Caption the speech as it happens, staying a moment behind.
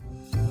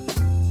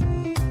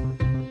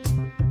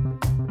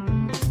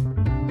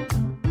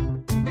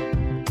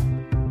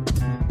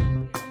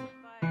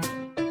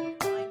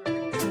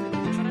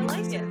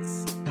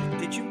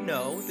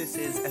This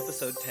is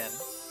episode 10,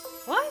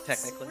 What?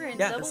 technically. We're in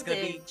Yeah, this double is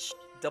gonna be dig.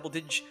 double I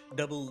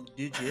don't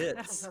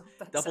digits. know if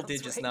that Double sounds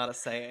digits right. not a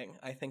saying.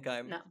 I think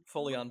I'm No.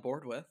 fully on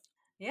board with.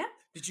 Yeah.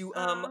 Did you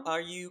Um,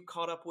 are you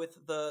caught up with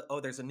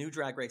there's a new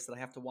drag race that I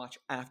have to watch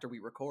after we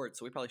record,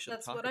 so we probably shouldn't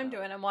that's talk what I'm about it.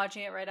 doing. I'm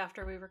watching it right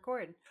after we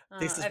record.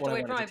 This I is have what to I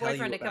wait for wanted to my tell you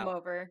boyfriend to come about.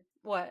 over.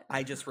 What?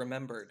 I just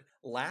remembered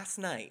last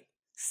night,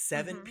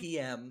 7 Mm-hmm.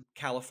 p.m.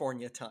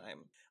 California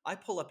time. I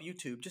pull up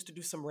YouTube just to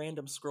do some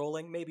random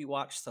scrolling, maybe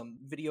watch some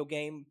video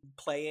game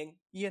playing.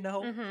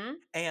 Mm-hmm.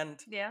 And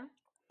Yeah.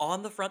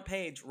 on the front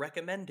page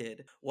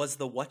recommended was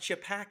the What You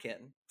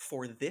Packin'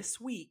 for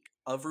this week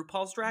of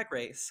RuPaul's Drag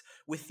Race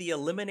with the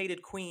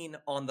eliminated queen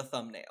on the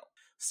thumbnail.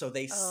 So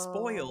they Oh.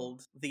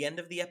 spoiled the end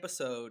of the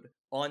episode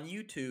on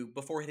YouTube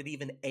before it had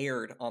even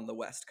aired on the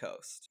West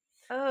Coast.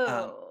 Um,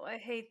 Oh, I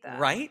hate that.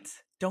 right?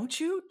 Don't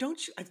you?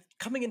 Don't you? I'm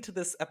coming into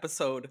this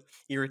episode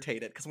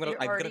irritated because You're I'm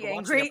gonna already go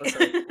watch the angry.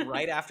 episode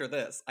right after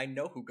this. I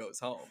know who goes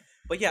home.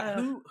 But yeah,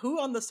 Ugh.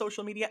 who on the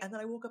social media? And then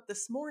I woke up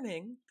this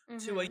morning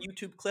to a Mm-hmm.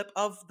 YouTube clip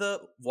of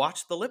the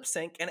watch the lip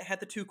sync, and it had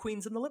the two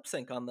queens in the lip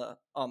sync on the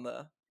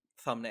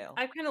thumbnail.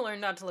 I've kind of learned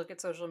not to look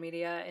at social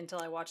media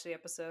until I watch the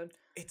episode.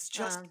 It's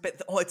just, Um,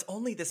 it's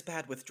only this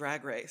bad with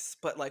Drag Race.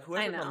 But like I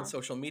whoever's on the know.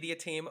 social media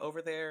team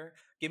over there,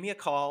 give me a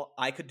call.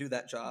 I could do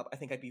that job. I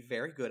think I'd be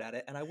very good at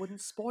it, and I wouldn't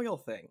spoil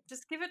things.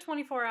 Just give it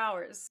 24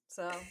 hours.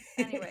 So,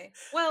 anyway.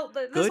 Well,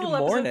 this Good whole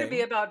episode could be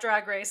morning. about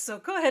Drag Race, so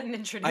go ahead and I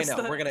introduce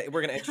know the, we're gonna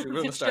we're the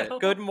gonna start it. show.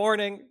 Good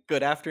morning,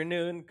 good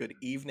afternoon, good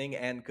evening,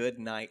 and good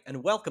night,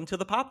 and welcome to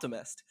the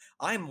Poptimist.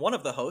 I'm one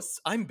of the hosts.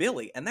 I'm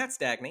Billy, and that's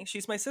Dagny.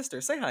 She's my sister.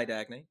 Say hi,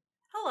 Dagny.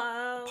 The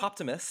Hello.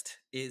 Poptimist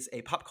is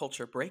a pop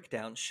culture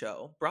breakdown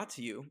show brought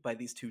to you by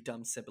these two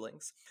dumb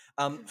siblings,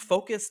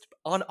 focused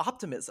on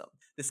optimism.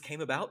 This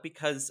came about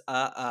because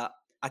I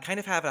kind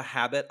of have a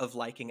habit of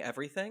liking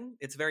everything.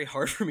 It's very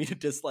hard for me to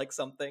dislike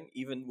something,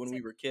 even when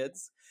we were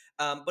kids.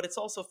 But it's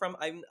also from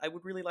I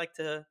would really like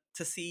to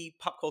see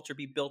pop culture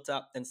be built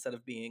up instead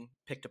of being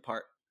picked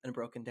apart and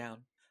broken down.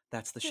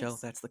 That's the show.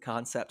 Yes. That's the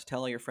concept. Tell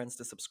all your friends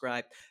to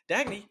subscribe.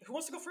 Dagny, who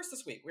wants to go first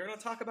this week? We're going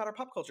to talk about our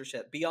pop culture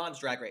shit beyond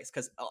Drag Race,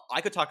 because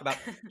I could talk about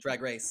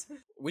Drag Race.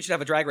 We should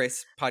have a Drag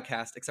Race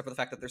podcast, except for the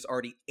fact that there's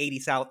already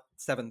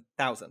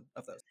 87,000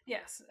 of those.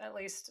 Yes, at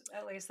least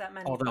that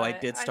many. Although I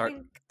But did I start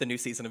think, the new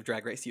season of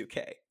Drag Race UK.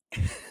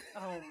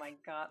 oh my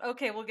god.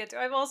 Okay, we'll get to.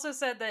 I've also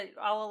said that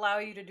I'll allow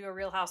you to do a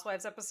Real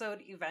Housewives episode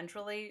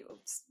eventually.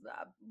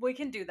 We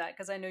can do that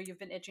because I know you've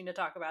been itching to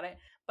talk about it.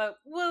 But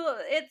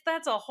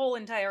that's a whole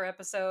entire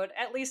episode,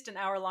 at least an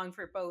hour long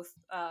for both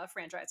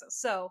franchises.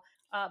 So,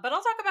 but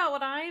I'll talk about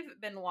what I've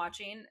been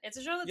watching. It's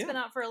a show that's Yeah. been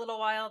out for a little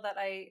while that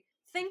I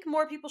think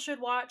more people should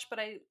watch, but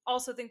I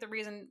also think the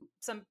reason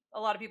a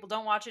lot of people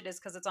don't watch it is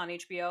because it's on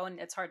HBO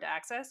and it's hard to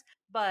access.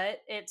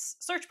 But it's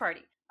Search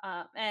Party.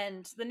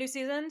 And the new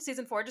season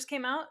 4, just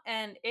came out,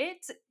 and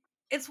it's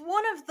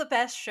one of the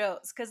best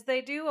shows because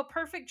they do a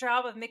perfect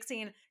job of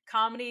mixing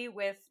comedy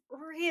with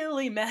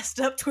really messed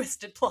up,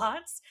 twisted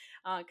plots.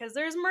 Because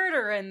there's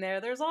murder in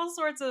there, there's all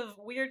sorts of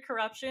weird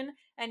corruption,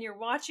 and you're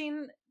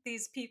watching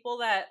these people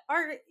that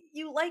are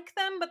you like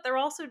them, but they're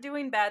also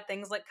doing bad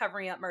things like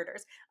covering up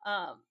murders.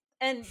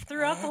 And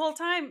throughout the whole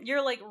time,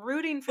 you're like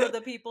rooting for the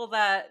people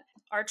that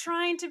are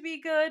trying to be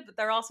good, but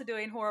they're also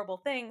doing horrible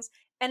things,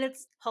 and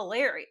it's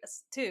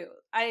hilarious too.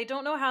 I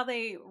don't know how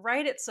they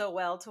write it so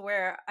well to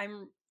where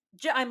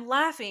I'm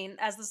laughing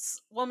as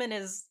this woman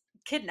is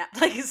kidnapped,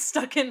 like is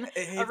stuck in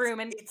a room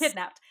and It's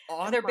kidnapped, and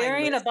on they're my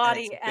burying a list, and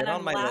it's body, and been on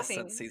I'm my list since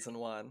laughing. season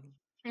one.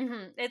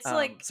 It's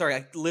like Sorry,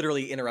 I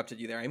literally interrupted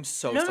you there. I'm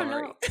so no, no,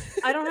 sorry. no.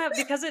 I don't have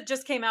because it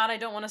just came out. I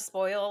don't want to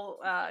spoil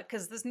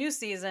because this new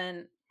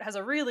season has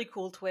a really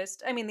cool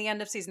twist. I mean, the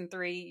end of season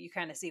 3, you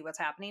kind of see what's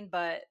happening,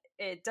 but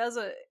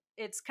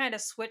it's kind of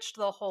switched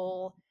the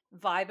whole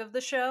vibe of the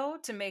show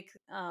to make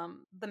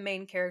the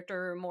main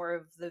character more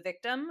of the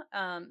victim.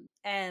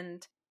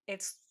 And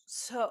it's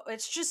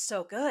just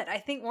so good. I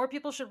think more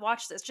people should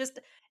watch this. Just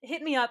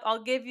hit me up.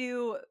 I'll give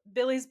you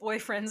Billy's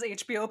boyfriend's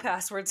HBO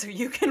password so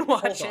you can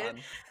watch Hold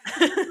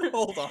it. on.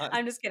 Hold on.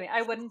 I'm just kidding.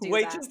 I wouldn't do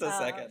Wait that. just a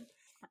second.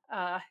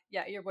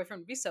 Yeah, your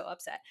boyfriend would be so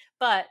upset.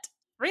 But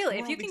really,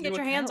 Who if are you all these can new get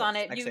your hands on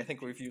accounts? it, Actually, I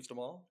think we've used them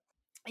all.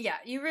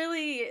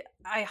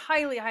 I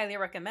highly, highly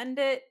recommend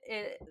it.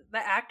 The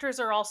actors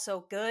are all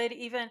so good.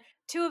 Even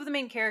 2 of the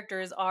main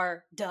characters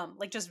are dumb,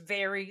 like just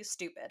very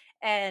stupid.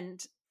 And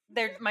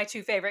they're my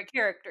 2 favorite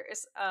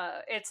characters.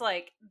 It's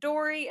like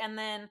Dory and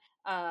then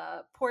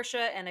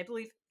Portia, and I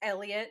believe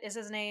Elliot is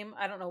his name.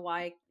 I don't know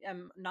why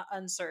I'm not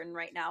uncertain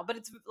right now, but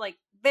it's like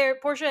they're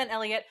Portia and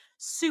Elliot,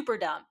 super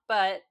dumb,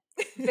 but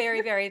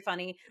very, very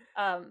funny.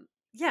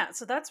 Yeah,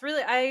 so that's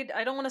really I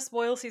don't want to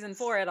spoil season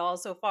 4 at all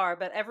so far,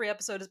 but every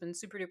episode has been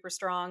super duper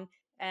strong,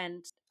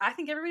 and I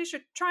think everybody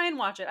should try and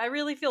watch it. I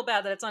really feel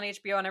bad that it's on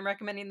HBO and I'm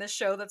recommending this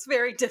show that's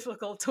very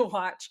difficult to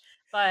watch.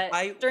 But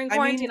during I mean,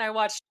 quarantine I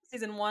watched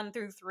season 1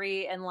 through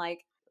 3 in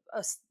like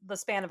the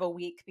span of a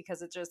week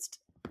because it just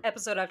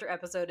episode after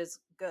episode is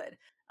good.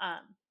 Um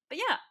But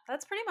yeah,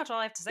 that's pretty much all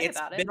I have to say It's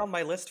about it. been on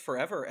my list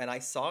forever, and I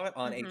saw it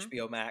on Hmm.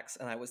 HBO Max,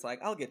 and I was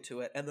like, I'll get to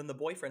it. And then the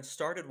boyfriend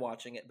started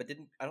watching it, but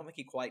didn't. I don't think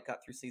he quite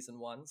got through season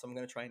one, so I'm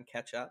gonna try and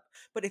catch up.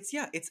 But it's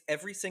yeah, it's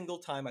every single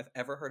time I've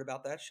ever heard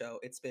about that show.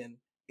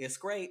 It's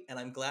great, and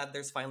I'm glad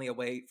there's finally a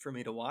way for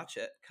me to watch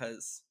it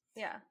because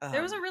Yeah.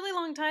 There was a um, really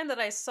long time that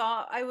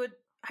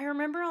I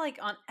remember like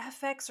on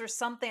FX or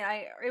something.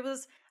 I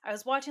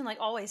was watching like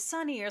Always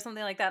Sunny or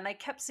something like that, and I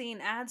kept seeing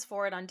ads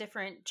for it on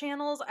different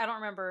channels. I don't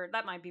remember,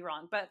 that might be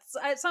wrong, but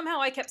somehow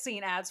I kept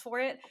seeing ads for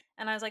it,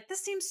 and I was like,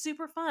 this seems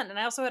super fun. And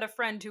I also had a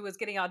friend who was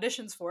getting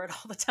auditions for it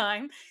all the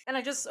time, and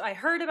I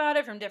heard about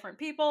it from different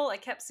people. I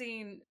kept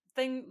seeing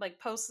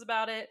posts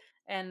about it,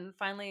 and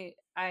finally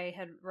I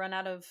had run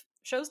out of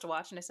shows to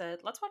watch, and I said,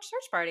 let's watch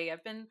Search Party.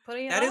 I've been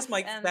putting it off,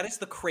 that and is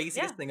the yeah.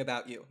 craziest thing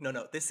about you. No,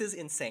 no, this is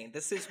insane.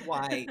 This is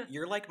why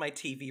you're like my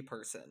TV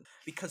person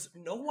because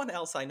no one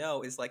else I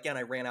know is like, yeah, and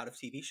I ran out of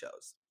TV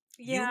shows.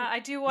 Yeah, You I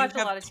do you watch a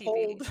have lot of TV.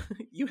 told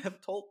you have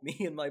told me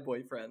and my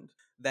boyfriend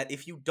that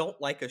if you don't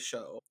like a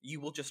show, you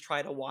will just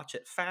try to watch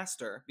it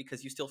faster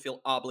because you still feel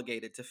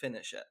obligated to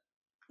finish it.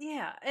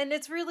 Yeah, and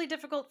it's really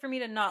difficult for me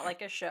to not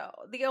like a show.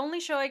 The only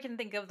show I can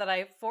think of that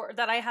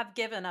I have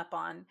given up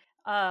on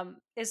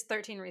is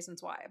 13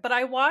 Reasons Why. But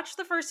I watched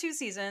the first two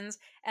seasons,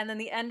 and then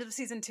the end of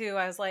season 2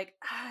 I was like,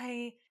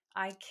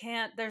 I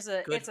can't.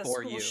 Good It's a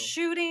for school you.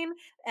 shooting,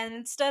 and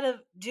instead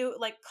of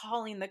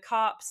calling the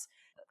cops,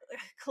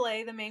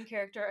 Clay, the main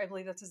character, I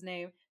believe that's his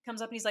name,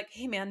 comes up and he's like,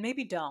 "Hey, man,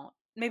 maybe don't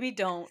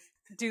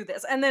do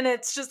this." And then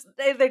it's just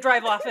they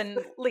drive off and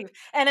leave.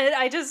 And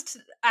I just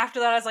after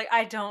that, I was like,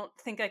 I don't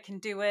think I can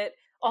do it.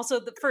 Also,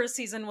 the first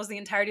season was the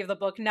entirety of the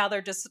book. Now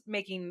they're just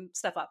making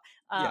stuff up.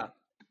 Yeah.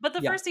 But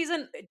the Yeah. first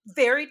season,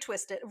 very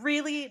twisted,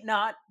 really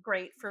not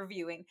great for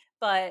viewing.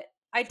 But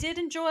I did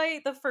enjoy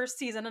the first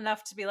season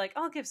enough to be like,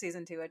 I'll give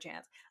season 2 a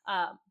chance.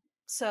 Um, But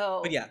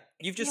so yeah,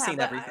 you've just yeah, seen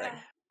everything,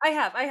 I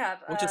have.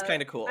 which is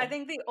kind of I cool.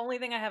 think the only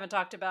thing I haven't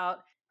talked about,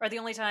 or the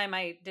only time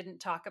I didn't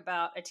talk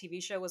about a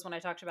TV show, was when I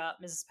talked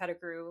about Mrs.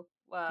 Pettigrew.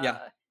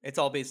 Yeah. It's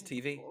all based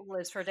TV.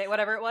 Lives for a Day,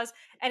 whatever it was.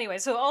 Anyway,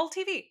 so all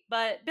TV.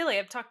 But Billy,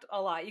 I've talked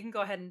a lot. You can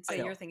go ahead and I say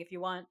know. your thing if you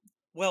want.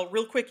 Well,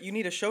 real quick, you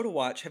need a show to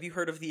watch. Have you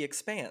heard of The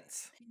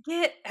Expanse?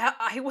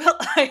 I will.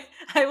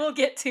 I will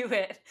get to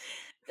it.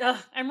 Ugh,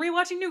 I'm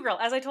rewatching New Girl,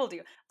 as I told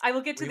you. I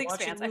will get to the Rewatching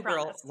Expanse. I New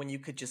Girl promise. when you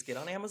could just get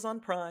on Amazon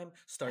Prime,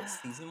 start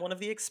season one of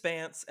The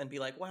Expanse, and be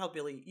like, wow,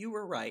 Billy, you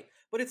were right.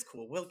 But it's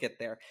cool. We'll get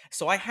there.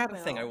 So I had a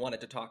thing I Well,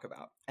 wanted to talk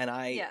about, and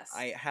I yes.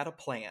 had a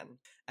plan,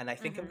 and I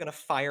think I'm Hmm. going to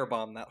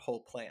firebomb that whole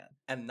plan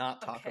and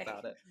not talk Okay.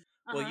 about it.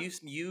 Uh Well, huh.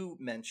 you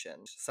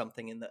mentioned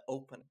something in the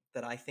open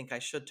that I think I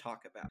should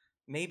talk about.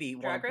 Maybe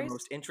one Drag of the Race.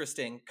 most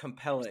interesting, Just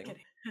compelling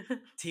kidding.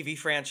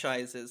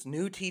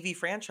 new TV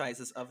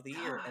franchises of the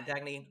year. And God.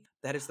 Dagny,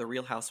 that is the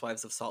Real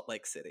Housewives of Salt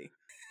Lake City.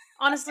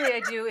 Honestly, I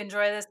do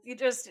enjoy this. You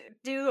just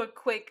do a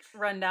quick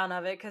rundown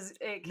of it because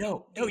it can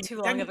No, no, be too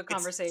long of Dagny, a it's Salt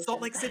conversation.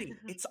 Lake City.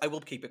 It's I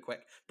will keep it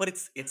quick, but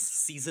it's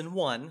season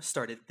one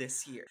started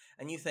this year,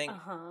 and you Uh think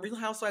huh. Real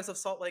Housewives of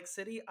Salt Lake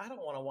City? I don't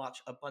want to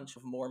watch a bunch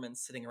of Mormons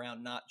sitting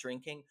around not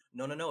drinking.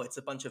 No, no, no, it's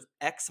a bunch of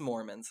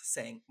ex-Mormons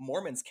saying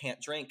Mormons can't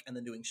drink and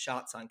then doing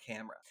shots on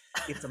camera.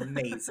 It's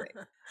amazing.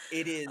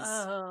 It is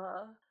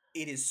uh,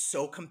 it is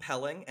so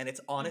compelling, and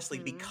it's honestly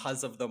hmm.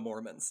 because of the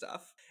Mormon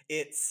stuff.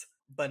 It's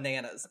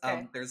bananas.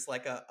 Okay. There's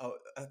like a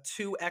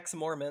two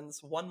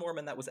ex-Mormons, one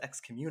Mormon that was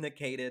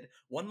excommunicated,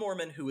 one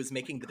Mormon who is Oh my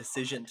making the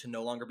decision God. to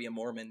no longer be a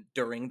Mormon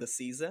during the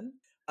season.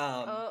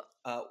 Um,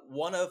 Uh,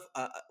 one of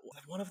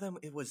them,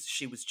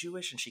 she was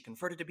Jewish and she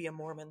converted to be a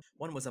Mormon.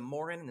 One was a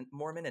Mormon,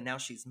 and now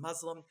she's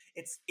Muslim.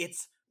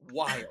 It's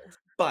wild.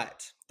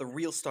 But the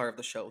real star of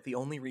the show, the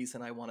only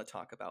reason I want to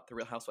talk about the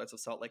Real Housewives of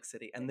Salt Lake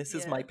City, and this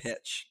is my yes.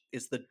 pitch,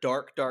 is the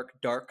dark,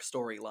 dark, dark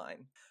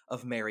storyline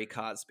of Mary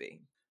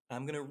Cosby.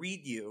 I'm going to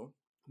read you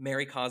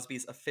Mary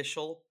Cosby's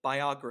official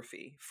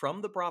biography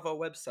from the Bravo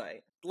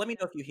website. Let me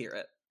know if you hear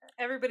it.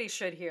 Everybody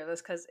should hear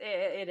this because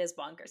it is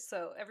bonkers.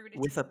 So everybody,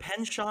 With a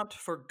penchant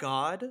for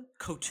God,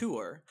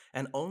 couture,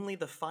 and only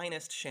the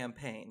finest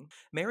champagne,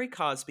 Mary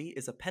Cosby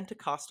is a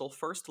Pentecostal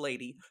First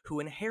Lady who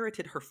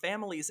inherited her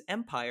family's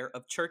empire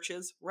of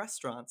churches,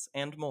 restaurants,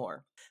 and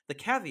more. The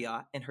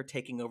caveat in her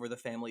taking over the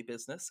family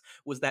business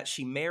was that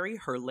she marry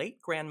her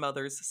late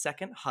grandmother's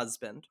second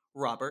husband,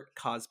 Robert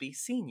Cosby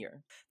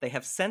Sr. They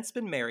have since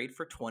been married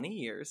for 20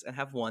 years and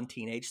have one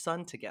teenage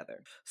son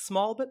together.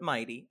 Small but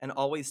mighty and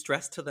always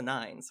dressed to the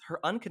nines, her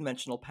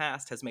unconventional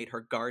past has made her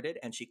guarded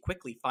and she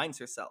quickly finds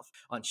herself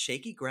on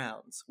shaky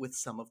grounds with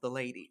some of the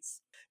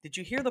ladies. Did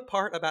you hear the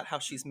part about how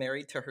she's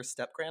married to her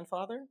step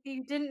grandfather?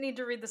 you didn't need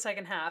to read the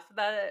second half.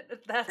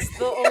 That's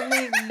the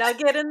only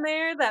nugget in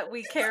there that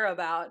we care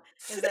about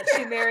is that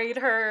she married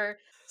her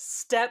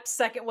step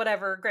second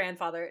whatever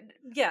grandfather.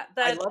 Yeah,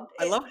 I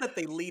love that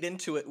they lead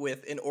into it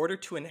with in order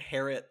to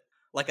inherit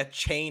like a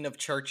chain of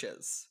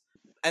churches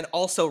and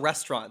also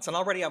restaurants. And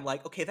already I'm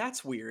like, okay,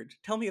 that's weird.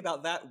 Tell me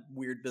about that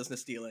weird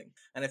business dealing.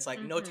 And it's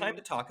like, no time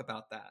to Mhm. talk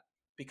about that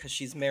because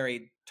she's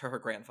married to her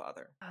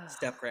grandfather,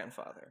 step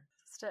grandfather.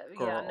 Yeah,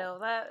 Girl. no,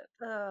 that.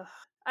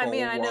 I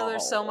mean, I know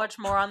there's so much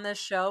more on this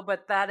show,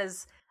 but that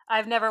is,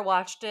 I've never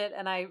watched it,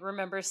 and I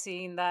remember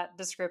seeing that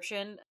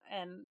description,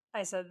 and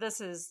I said, "This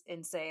is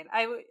insane."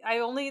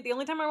 The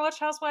only time I watched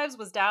Housewives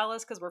was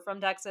Dallas because we're from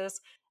Texas,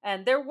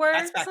 and there were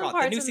That's back some on. The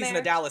parts new in season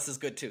of there. Dallas is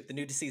good too. The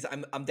new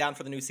season, I'm down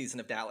for the new season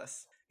of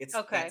Dallas. It's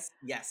Okay, that's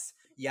yes,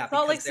 yeah,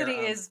 Salt because Lake they're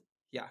City is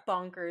yeah.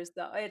 bonkers,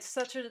 though. It's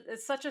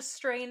such a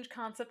strange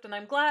concept, and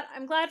I'm glad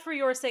for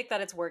your sake that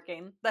it's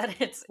working, that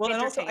it's Well,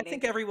 and also entertaining.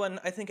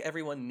 I think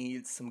everyone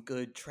needs some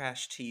good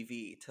trash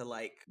TV to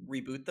like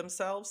reboot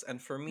themselves.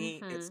 And for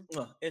me,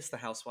 Hmm. it's The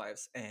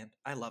Housewives, and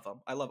I love them.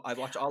 I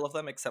watch all of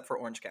them except for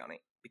Orange County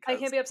I can't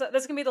because be upset.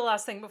 This can be the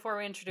last thing before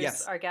we introduce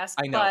yes, our guest,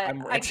 I know but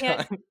I'm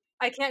ranting.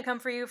 I can't come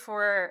for you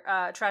for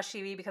trash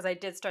TV because I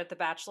did start The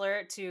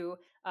Bachelor to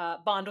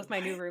bond with my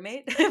new What?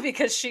 roommate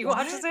because she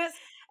watches What? it,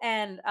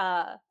 and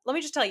let me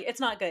just tell you, it's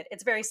not good.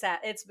 It's very sad.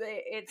 It's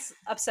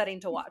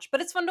upsetting to watch,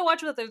 but it's fun to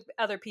watch with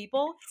other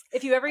people.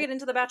 If you ever get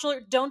into The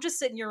Bachelor, don't just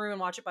sit in your room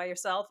and watch it by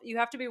yourself. You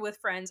have to be with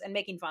friends and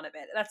making fun of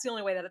it. That's the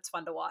only way that it's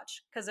fun to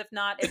watch. Because if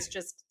not, it's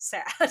just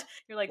sad.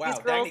 You're like, these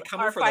Wow, girls Dagny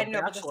coming are for The fighting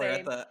over the Bachelor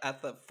same.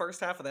 at the first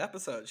half of the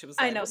episode. She was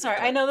I like, know. "We're just Sorry, I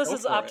gonna know this go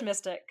is for it."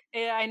 optimistic.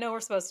 I know we're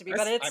supposed to be,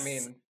 but I it's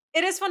mean,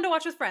 it is fun to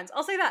watch with friends.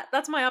 I'll say that.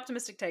 That's my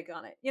optimistic take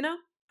on it. You know.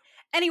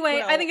 Anyway,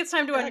 I well, think it's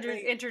time to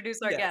Dagny,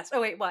 introduce our yes. guest.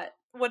 Oh wait, what?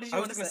 What did I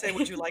you was want to just gonna say,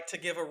 would say? you like to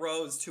give a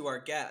rose to our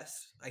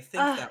guest? I think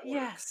that works.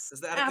 Yes,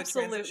 Is that a good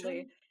absolutely.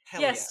 transition?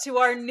 Hell yeah. Yes, to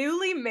our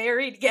newly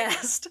married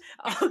guest,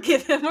 I'll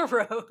give him a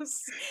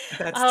rose.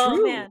 That's Oh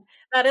true. man,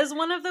 that is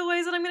one of the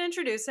ways that I'm going to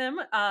introduce him.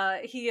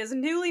 He is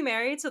newly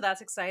married, so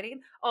that's exciting.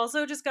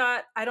 Also, just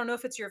got, I don't know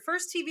if it's your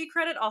first TV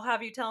credit. I'll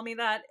have you tell me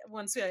that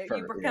once you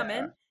come Yeah.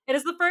 in. It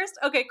is the first?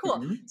 Okay, cool.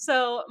 Mhm.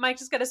 So Mike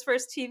just got his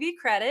first TV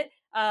credit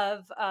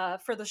of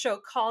for the show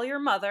Call Your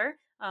Mother.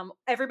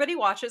 Everybody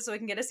watch it so we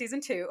can get a season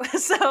 2.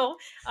 So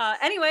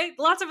anyway,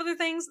 lots of other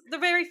things. They're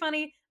very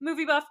funny.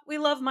 Movie buff. We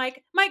love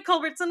Mike. Mike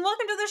Culbertson,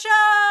 welcome to the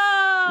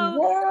show.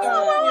 What? Woo,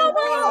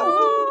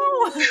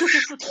 woo, woo,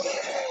 woo.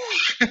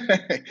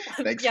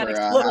 Thanks Yeah, an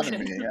for having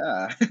explosion. me.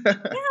 Yeah.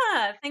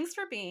 Yeah, thanks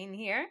for being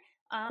here.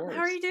 Of How are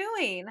course. you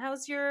doing?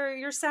 How's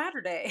your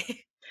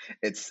Saturday?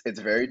 It's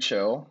very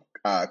chill.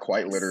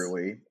 Quite Nice.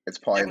 literally. It's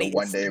probably the Dagny,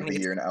 one it's day of Dagny, the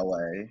it's year in LA.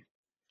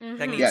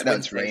 Dagny, Hmm. Yeah, it's no,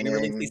 it's Wednesday. We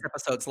release these raining.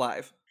 episodes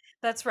live.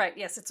 That's right.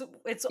 Yes,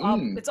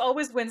 Mm. it's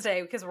always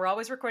Wednesday because we're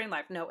always recording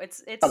live. No,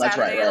 it's Oh, that's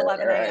right, Saturday at right,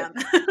 11 right, a.m.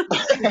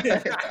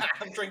 right.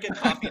 I'm drinking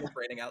coffee and it's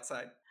raining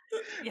outside.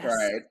 Yes,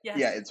 Right. yes.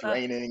 Yeah, it's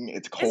raining,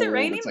 it's Is it cold.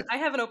 raining? It's like I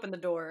haven't opened the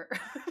door.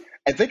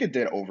 I think it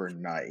did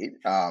overnight.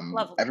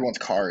 Lovely. Everyone's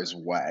car is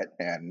wet,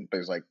 and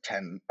there's like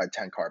 10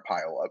 car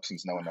pile up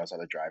since no one knows how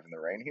to drive in the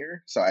rain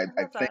here. So I, I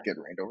I love think that. it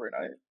rained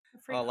overnight. A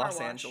free Oh, car Los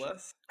wash.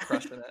 Angeles,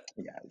 crushing it.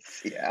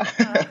 Yes,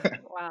 yeah.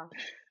 Wow.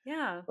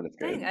 Yeah. But it's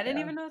Dang, good. I didn't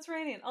Yeah. even know it's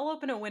raining. I'll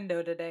open a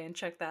window today and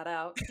check that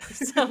out.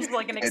 Sounds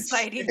like an It's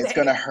exciting it's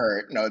gonna day.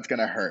 hurt. No, it's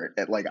gonna hurt.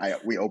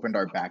 We opened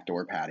our back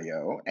door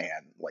patio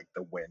and like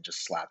the wind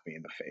just slapped me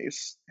in the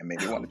face and made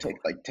me Oh want to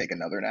boy. take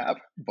another nap.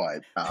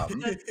 But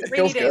it Rainy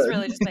feels days good.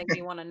 really just make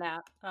me want to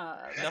nap.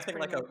 That's Nothing pretty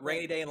like a much it.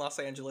 rainy day in Los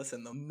Angeles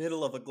in the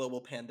middle of a global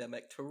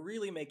pandemic to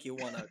really make you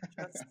want to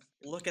just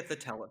look at the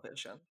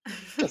television.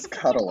 Just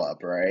cuddle up,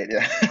 right?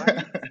 Yeah.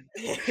 Right?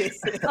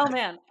 Oh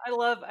man, I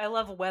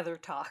love weather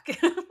talk.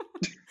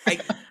 I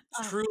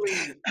Uh,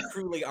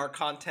 truly, our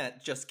content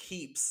just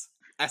keeps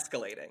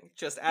escalating.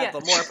 Just add yeah.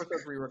 the more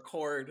episodes we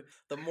record,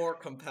 the more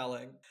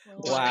compelling.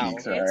 Just Well,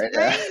 peaks, Wow. it's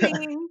right? Yeah.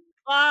 raining.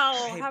 Wow,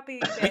 Hey, happy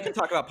we can day.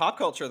 talk about pop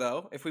culture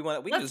though, if we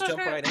want. We can Let's just talk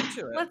jump about, right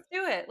into it. let's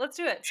do it. Let's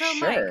do it. So,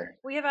 Mike, Sure.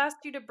 we have asked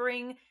you to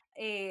bring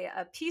a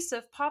piece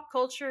of pop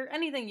culture,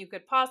 anything you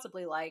could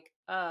possibly like,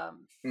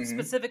 Hmm.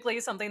 specifically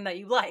something that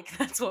you like.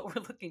 That's what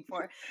we're looking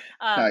for.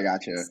 I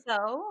got you.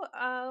 So,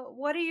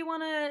 what do you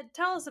want to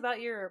tell us about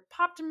your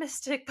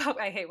poptimistic pop?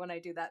 I hate when I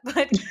do that,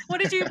 but what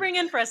did you bring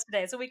in for us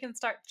today so we can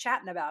start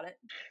chatting about it?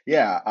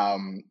 Yeah,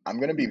 I'm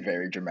gonna be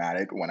very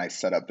dramatic when I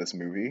set up this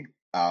movie,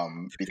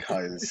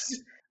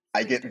 because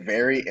I Please get do.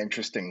 very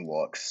interesting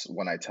looks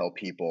when I tell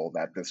people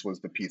that this was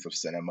the piece of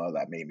cinema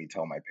that made me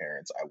tell my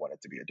parents I wanted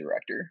to be a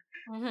director.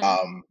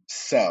 Hmm.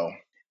 So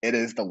it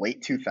is the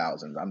late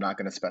 2000s. I'm not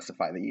gonna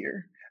specify the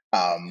year.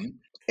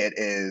 It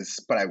is,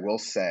 but I will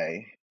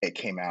say it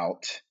came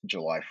out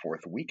July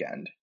 4th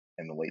weekend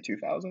in the late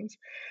 2000s.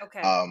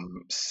 Okay.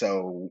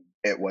 So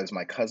it was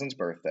my cousin's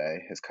birthday.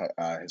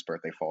 His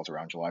birthday falls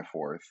around July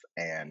 4th,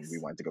 and we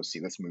Nice. went to go see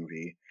this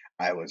movie.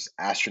 I was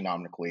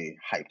astronomically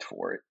hyped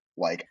for it.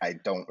 Like I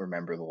don't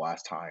remember the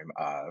last time.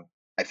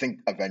 I think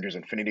Avengers: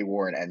 Infinity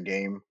War and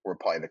Endgame were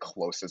probably the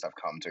closest I've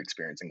come to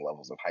experiencing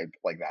levels of hype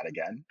like that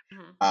again.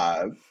 Hmm.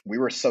 Uh, we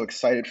were so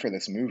excited for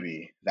this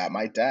movie that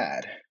my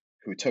dad,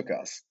 who took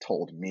us,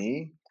 told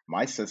me,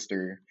 my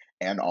sister,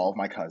 and all of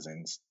my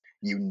cousins,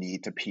 "You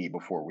need to pee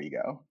before we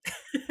go.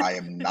 I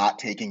am not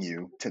taking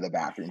you to the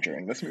bathroom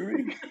during this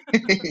movie.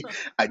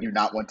 I do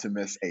not want to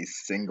miss a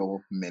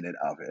single minute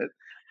of it."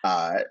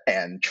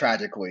 And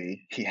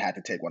tragically, he had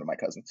to take one of my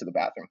cousins to the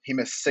bathroom. He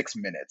missed 6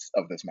 minutes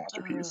of this Ugh.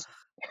 masterpiece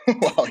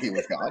while he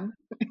was gone.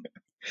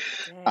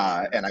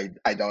 Dang. And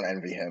I don't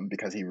envy him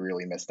because he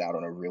really missed out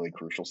on a really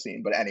crucial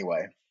scene. But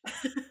anyway,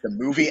 the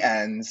movie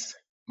ends.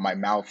 My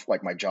mouth,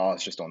 like my jaw,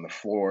 is just on the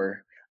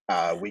floor.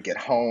 We get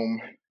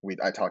home.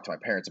 I talked to my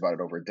parents about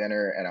it over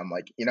dinner, and I'm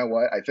like, you know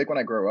what? I think when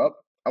I grow up,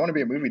 I want to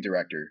be a movie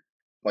director.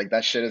 Like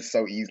that shit is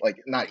so easy. Like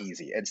not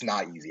easy. It's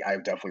not easy.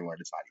 I've definitely learned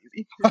it's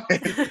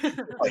not easy.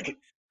 Like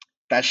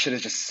that shit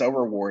is just so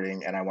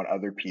rewarding, and I want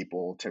other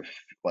people to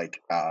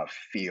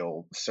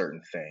feel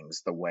certain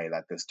things the way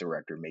that this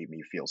director made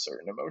me feel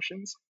certain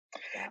emotions.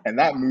 Yeah. And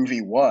that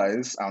movie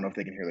was, I don't know if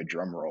they can hear the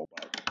drum roll,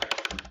 but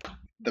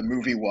the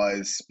movie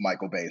was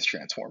Michael Bay's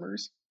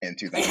Transformers in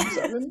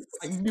 2007.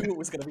 I knew it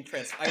was gonna be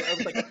I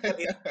was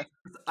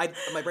like,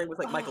 my brain was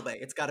like Michael Bay.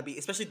 It's got to be,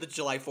 especially the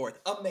July 4th.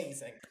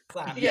 Amazing.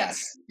 Clap.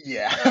 Yes.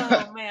 Yeah.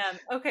 Oh man.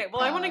 Okay.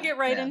 Well, I want to get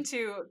right Man.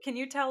 into. Can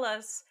you tell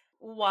us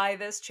I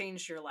this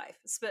changed your life?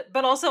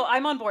 But also,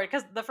 I'm on board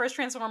because the first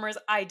Transformers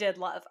I did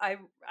love. I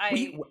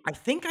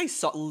think I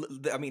saw.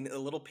 I mean, a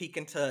little peek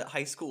into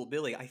high school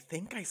Billy. I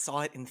think I saw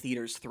it in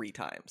theaters 3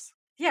 times.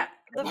 Yeah,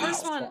 the Wow.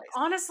 first one, Twice.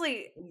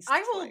 honestly, At least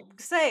I will twice.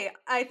 say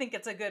I think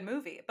it's a good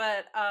movie.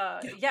 But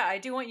yeah, I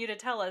do want you to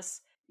tell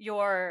us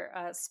your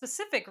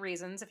specific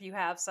reasons, if you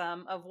have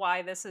some, of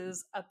why this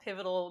is a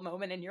pivotal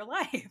moment in your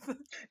life.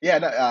 Yeah,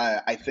 no,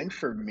 I think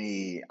for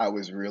me, I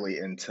was really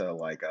into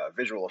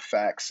visual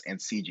effects and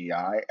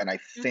CGI, and I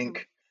Mhm.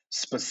 think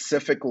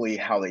specifically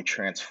how they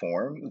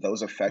transform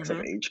those effects have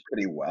Mhm. aged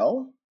pretty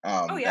well.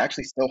 Oh They yeah.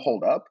 actually still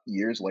hold up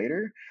years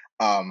later,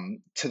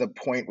 to the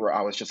point where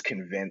I was just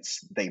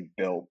convinced they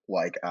built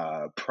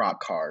prop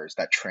cars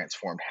that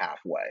transformed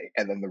halfway,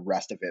 and then the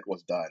rest of it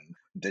was done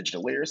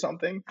digitally or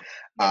something.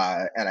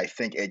 Yeah. And I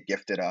think it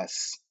gifted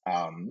us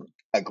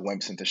a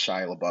glimpse into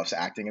Shia LaBeouf's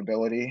acting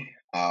ability.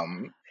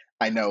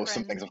 I My know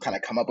some friend. things have kind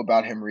of come up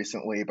about him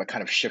recently, but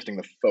kind of shifting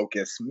the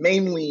focus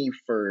mainly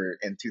for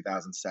in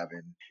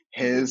 2007,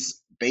 Hmm. his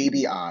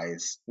baby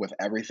eyes with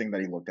everything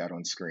that he looked at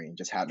on screen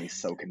just had me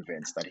so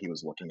convinced that he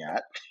was looking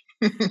at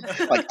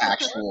like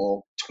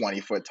actual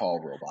 20-foot tall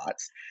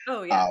robots.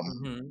 Oh yeah.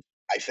 Um, Mhm.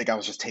 I think I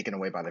was just taken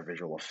away by the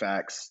visual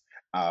effects.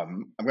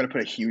 I'm going to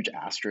put a huge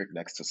asterisk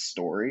next to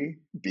story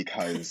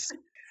because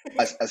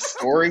a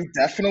story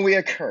definitely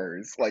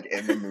occurs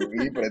in the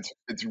movie, but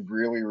it's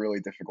really really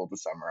difficult to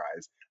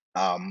summarize.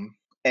 Um,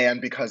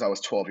 and because I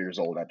was 12 years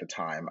old at the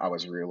time, I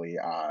was really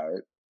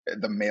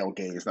the male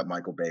gaze that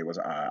Michael Bay was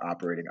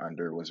operating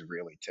under was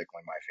really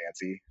tickling my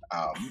fancy.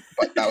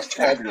 But that was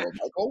 12-year-old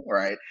Michael,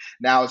 right?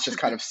 Now it's just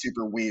kind of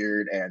super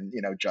weird, and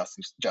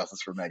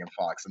justice for Megan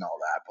Fox and all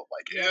that. But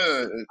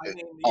Yes. I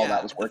mean, all that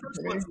yeah, was the working first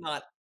for me. one's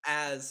not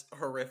as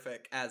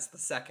horrific as the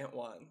second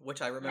one,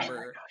 which I Oh my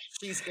remember gosh!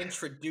 she's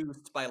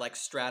introduced by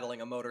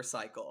straddling a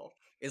motorcycle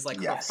is her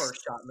Yes.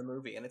 first shot in the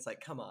movie, and it's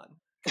like, come on,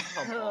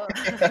 come on. Ugh.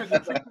 You're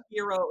the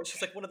hero.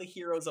 She's like one of the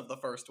heroes of the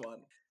first one,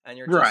 and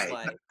you're just Right.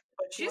 like,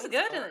 but she She's likes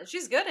good in cars. it.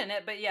 She's good in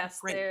it, but She's yes,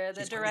 great. the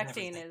She's great in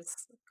directing everything. is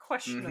Hmm.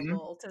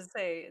 questionable, to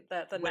say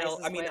that the Well,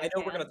 I nicest mean, way I I know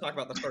we're going can. to talk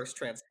about the first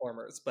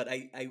Transformers, but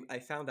I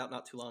found out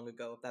not too long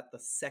ago that the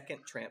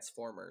second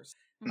Transformers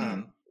Hmm. Hmm.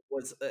 um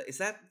was is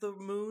that the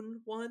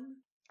moon one?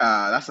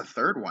 That's the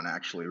third one,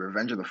 actually.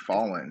 Revenge of the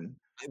Fallen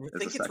I is the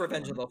think it's second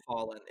Revenge of one. the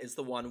Fallen is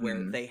the one where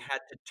Mhm. they had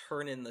to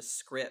turn in the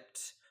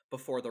script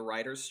before the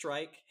writer's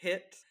strike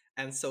hit,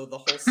 and so the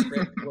whole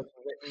script was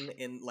written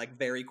in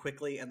very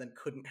quickly and then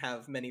couldn't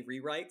have many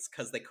rewrites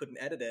because they couldn't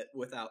edit it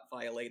without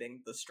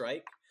violating the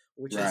strike,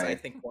 which is I Right.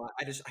 think why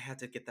I had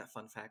to get that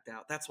fun fact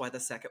out. That's why the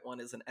second one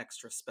is an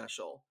extra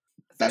special.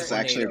 The That's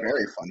Very actually a tornado.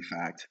 very fun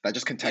fact. That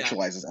just Yeah,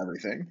 contextualizes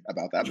everything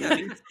about that yeah,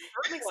 movie. because the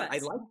third makes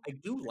sense. plus. I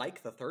do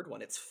like the third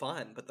one. It's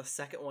fun, but the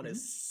second one Mhm.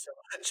 is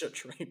such a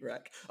train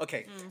wreck.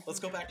 Okay, let's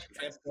go Hmm. back to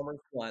Transformers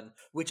 1,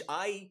 which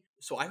I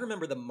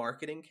remember the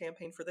marketing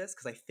campaign for this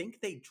because I think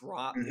they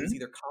dropped it was Mhm.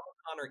 either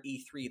Comic-Con or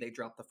E3, they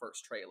dropped the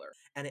first trailer.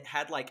 And it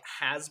had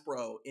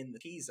Hasbro in the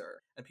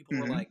teaser, and people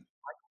were Mhm. like,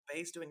 Michael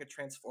Bay's doing a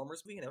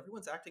Transformers movie and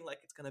everyone's acting like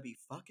it's gonna be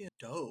fucking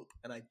dope.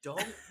 And I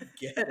don't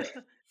get it.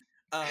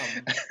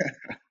 Um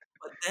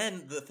but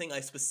then the thing I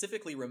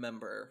specifically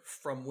remember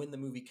from when the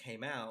movie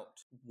came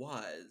out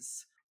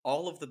was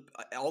all of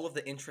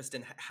the interest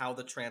in how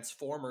the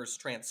Transformers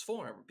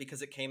transform,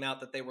 because it came out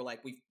that they were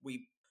like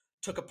we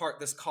took apart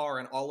this car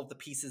and all of the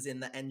pieces in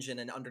the engine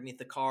and underneath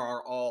the car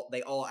are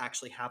all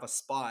actually have a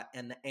spot,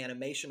 and the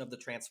animation of the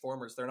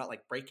Transformers, they're not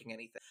breaking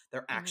anything,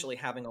 they're Hmm. actually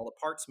having all the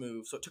parts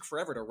move, so it took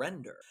forever to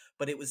render.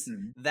 But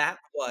Mhm. that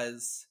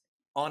was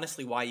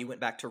honestly why you went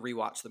back to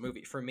rewatch the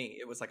movie. For me,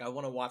 it was I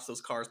want to watch those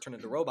cars turn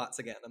into robots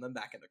again and then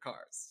back into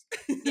cars.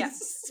 Yeah.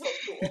 It's so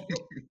cool.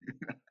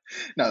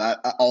 No, that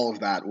all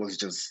of that was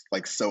just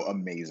so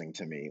amazing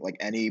to me. Like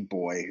any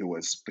boy who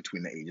was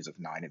between the ages of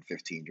 9 and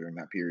 15 during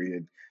that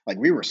period,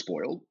 we were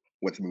spoiled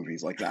with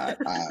movies like that.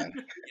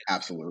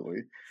 Absolutely.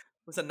 It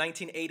was a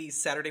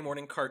 1980s Saturday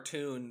morning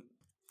cartoon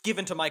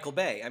given to Michael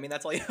Bay. I mean,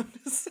 that's all you have to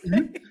Mhm.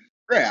 say.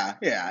 Yeah,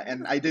 yeah.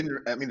 And I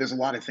mean, there's a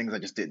lot of things I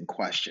just didn't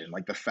question,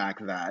 like the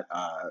fact that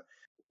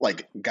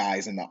like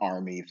guys in the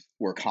army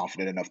were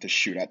confident enough to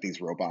shoot at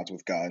these robots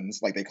with guns.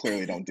 Like they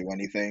clearly don't do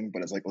anything,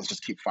 but it's like let's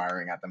just keep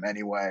firing at them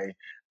anyway.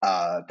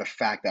 The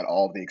fact that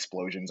all of the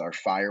explosions are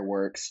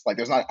fireworks, like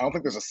I don't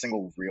think there's a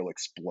single real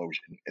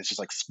explosion. It's just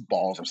like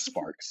balls of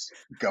sparks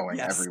going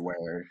Yes.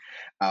 everywhere.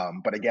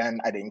 But again,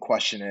 I didn't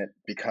question it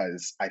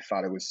because I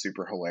thought it was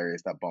super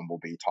hilarious that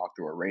Bumblebee talked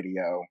through a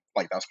radio.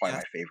 Like that was probably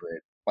Yes. my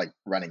favorite like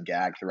running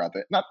gag throughout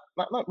the not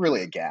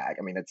really a gag.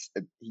 I mean,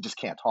 he just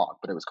can't talk,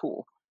 but it was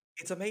cool.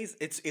 It's amazing.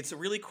 It's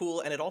really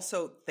cool, and it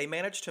also they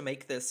managed to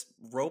make this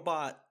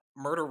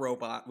murder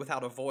robot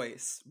without a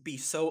voice be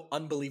so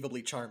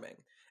unbelievably charming,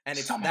 and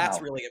that's Somehow,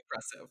 really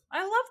impressive.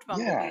 I loved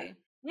yeah, Bumblebee.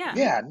 Yeah,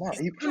 yeah. No, He's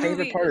the favorite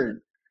movie, part.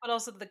 but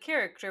also the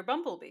character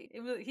Bumblebee.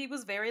 He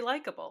was very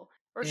likable,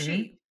 or Mhm.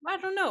 she. I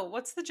don't know.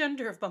 What's the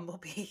gender of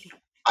Bumblebee?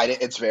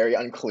 It's very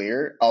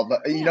unclear. Although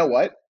you Yeah. know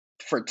what,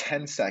 for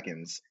 10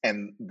 seconds,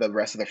 and the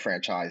rest of the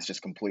franchise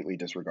just completely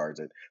disregards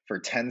it. For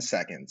 10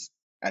 seconds,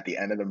 at the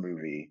end of the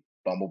movie,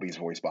 Bumblebee's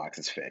voice box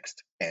is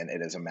fixed, and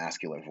it is a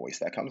masculine voice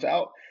that comes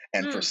out.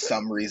 And for Mm.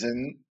 some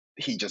reason,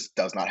 he just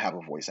does not have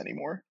a voice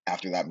anymore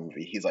after that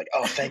movie. He's like,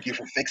 "Oh, thank you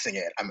for fixing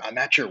it. I'm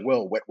at your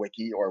will,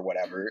 Witwicky or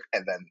whatever."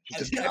 And then he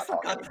just I cannot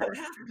talk forgot that anymore.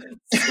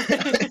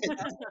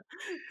 happens.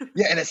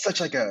 Yeah, and it's such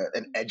like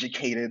an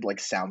educated like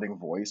sounding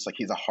voice. Like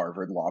he's a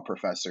Harvard law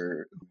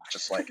professor,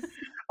 just like,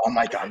 oh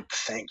my god,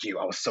 thank you.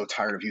 I was so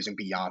tired of using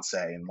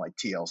Beyonce and like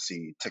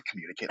TLC to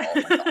communicate all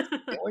of my thoughts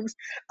and feelings.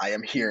 I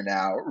am here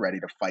now, ready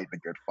to fight the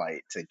good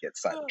fight to get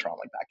Cybertron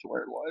like back to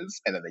where it was.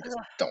 And then they just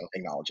Ugh, don't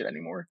acknowledge it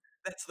anymore.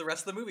 That's the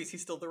rest of the movies.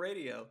 He's still the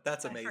radio.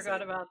 That's I forgot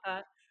amazing. about that.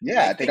 I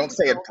Yeah, they think don't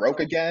say it broke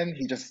Also, again.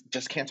 He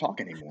just can't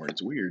talk anymore.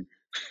 It's weird.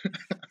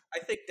 I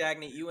think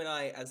Dagny, you and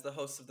I, as the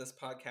hosts of this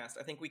podcast,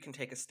 I think we can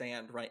take a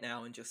stand right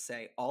now and just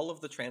say all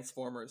of the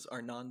Transformers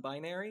are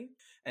non-binary,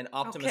 and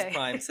Optimus okay.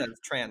 Prime says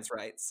trans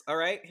rights. All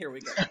right, here we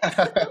go.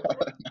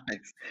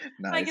 Nice,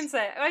 nice.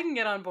 I can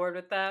get on board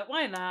with that.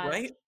 Why not?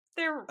 Right?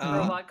 They're Mhm.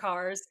 robot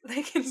cars.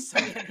 They can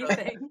be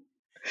anything.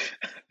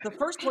 The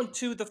first one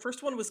too. The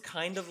first one was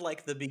kind of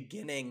like the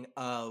beginning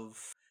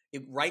of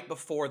it, right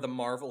before the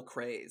Marvel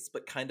craze,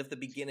 but kind of the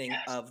beginning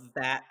Yes. of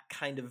that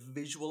kind of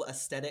visual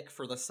aesthetic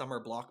for the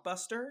summer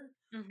blockbuster.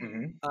 Hmm.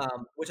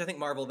 Hmm. Which I think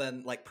Marvel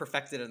then like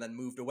perfected and then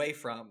moved away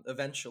from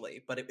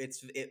eventually. But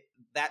it's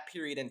that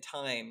period in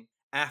time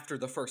after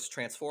the first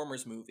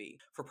Transformers movie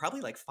for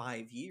probably like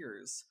 5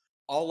 years.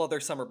 All other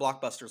summer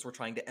blockbusters were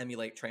trying to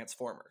emulate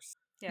Transformers.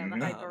 Yeah, the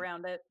Hmm. hype Um,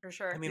 around it for I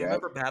sure. mean, Yep.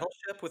 remember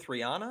Battleship with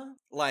Rihanna?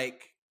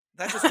 Like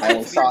that just I only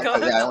reminds me saw of it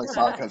because God. I only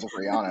saw it because of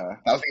Rihanna.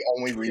 That was the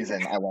only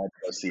reason I wanted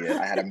to go see it.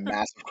 I had a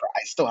massive, I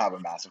still have a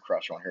massive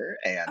crush on her,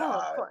 and Oh,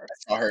 of I course.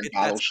 saw her in that's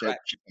Battleship.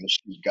 correct. She's gonna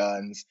shoot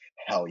guns.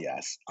 Hell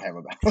yes, I am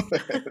about.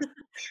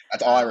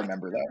 That's all I I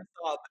remember never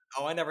though. saw.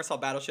 Oh, I never saw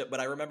Battleship, but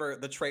I remember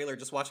the trailer.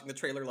 Just watching the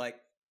trailer, like,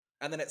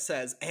 and then it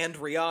says "and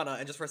Rihanna,"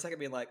 and just for a second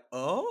being like,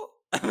 "Oh,"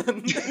 and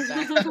then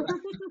back. Like,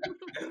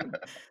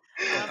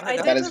 all right, I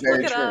that That did was is just look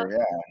very it up. true.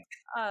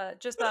 Yeah.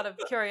 Just out of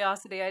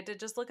curiosity, I did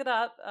just look it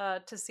up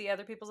to see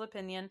other people's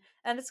opinion,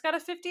 and it's got a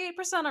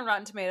 58% on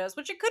Rotten Tomatoes,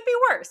 which it could be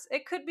worse.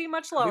 It could be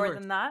much could be lower worse.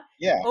 than that.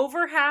 Yeah.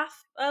 Over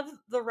half of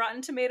the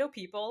Rotten Tomato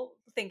people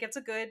think it's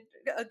a good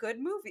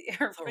movie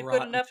or The good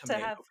Rotten enough to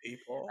have. Tomato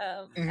people.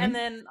 And Hmm.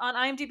 then on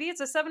IMDb,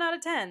 it's a 7 out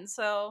of 10.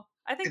 So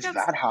I think It's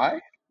that's that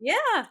high? yeah.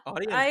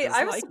 Audiences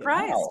I was like it. Wow.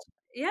 surprised.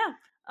 Yeah.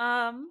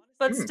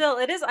 But Hmm. still,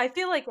 it is. I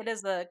feel like it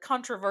is a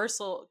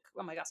controversial.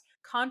 Oh my gosh,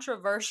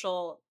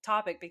 controversial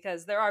topic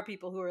because there are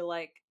people who are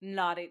like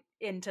not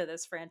into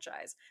this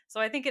franchise. So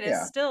I think it is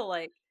Yeah. still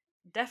like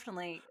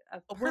definitely a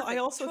Well, I perfect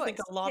also think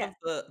choice. a lot Yeah.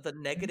 of the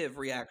negative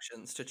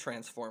reactions to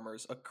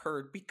Transformers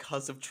occurred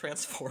because of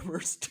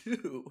Transformers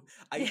 2.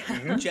 I Yeah.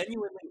 Hmm.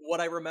 genuinely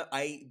what I remember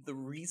the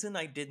reason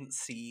I didn't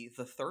see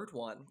the third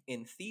one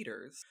in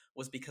theaters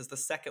was because the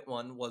second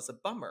one was a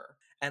bummer.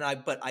 And I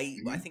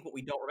Hmm. think what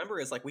we don't remember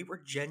is like we were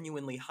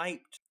genuinely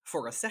hyped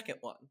for a second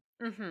one.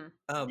 Hmm.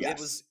 It Yes.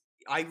 was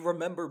I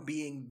remember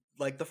being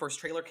like the first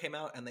trailer came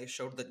out and they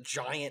showed the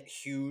giant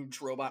huge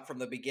robot from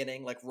the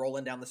beginning like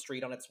rolling down the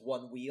street on its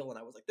one wheel and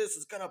I was like this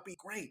is going to be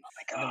great.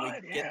 My And then we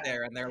God. get Yeah.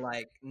 there and they're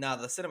like nah,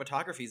 the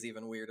cinematography is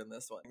even weird in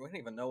this one. We don't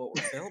even know what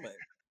we're filming.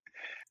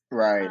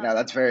 Right. Um, Now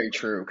that's very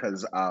true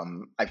because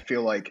I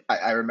feel like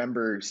I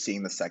remember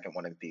seeing the second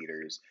one in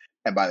theaters,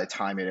 and by the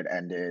time it had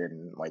ended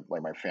and like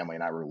my family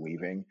and I were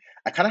leaving,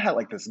 I kind of had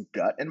like this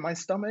gut in my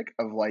stomach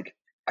of like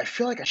I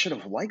feel like I should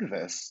have liked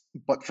this,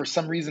 but for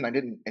some reason I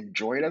didn't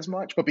enjoy it as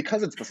much. But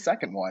because it's the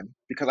second one,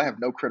 because I have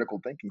no critical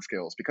thinking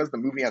skills, because the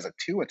movie has a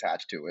two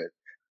attached to it,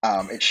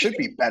 it should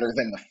be better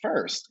than the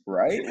first,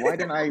 right? Why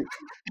didn't I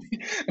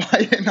why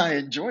didn't I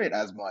enjoy it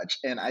as much?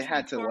 And I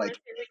had to Transformers. like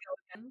Here we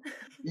go again.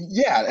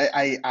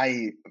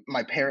 yeah,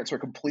 my parents were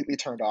completely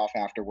turned off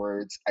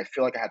afterwards. I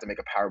feel like I had to make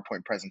a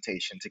PowerPoint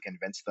presentation to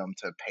convince them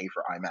to pay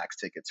for IMAX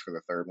tickets for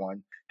the third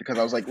one because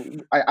I was like,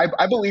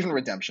 I believe in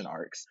redemption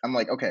arcs. I'm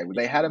like, okay, well,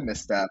 they had a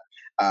misstep.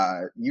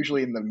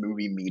 Usually in the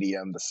movie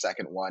medium, the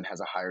second one has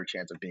a higher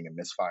chance of being a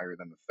misfire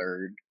than the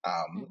third.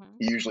 Hmm.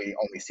 You usually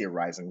only see a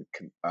rise in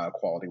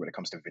quality when it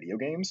comes to video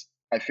games.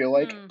 I feel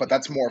like, Mm, but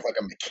that's more of like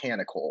a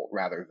mechanical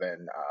rather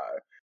than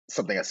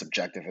something as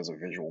subjective as a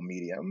visual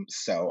medium.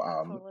 So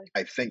totally.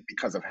 I think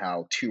because of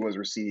how 2 was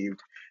received,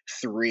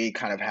 3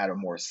 kind of had a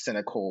more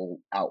cynical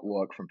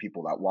outlook from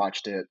people that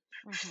watched it.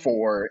 Hmm.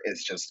 4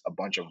 is just a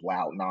bunch of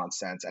loud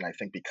nonsense, and I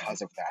think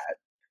because of that,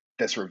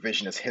 this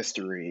revisionist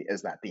history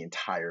is that the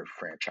entire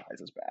franchise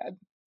is bad.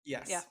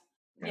 Yeah. Yes.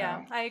 Yeah,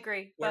 Yeah. I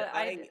agree. Where But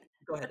I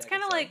go ahead, it's Megan.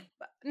 kind of Sorry.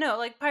 like, no,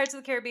 like Pirates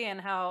of the Caribbean,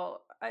 how,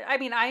 I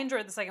mean, I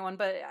enjoyed the second one,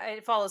 but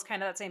it follows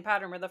kind of that same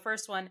pattern where the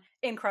first one,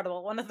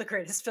 incredible, one of the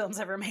greatest films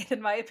ever made,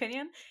 in my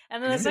opinion.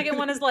 And then the second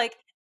one is like,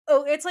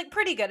 oh, it's like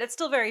pretty good. It's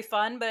still very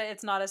fun, but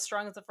it's not as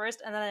strong as the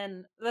first. And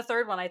then the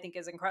third one, I think,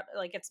 is incredible.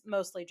 Like, it's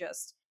mostly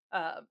just,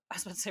 I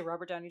was about to say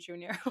Robert Downey Jr.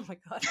 Oh my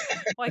God.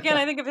 Why can't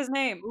I think of his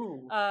name?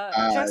 Ooh.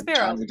 Jack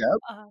Sparrow. Johnny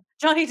Depp.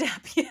 Johnny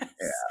Depp, yes.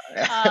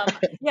 Yeah.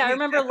 Yeah, I Johnny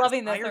remember Depp as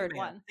loving the Iron third Man.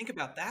 one. Think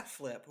about that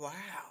flip. Wow.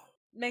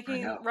 I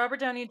Making know. Robert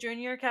Downey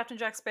Jr. Captain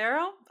Jack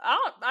Sparrow?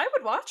 I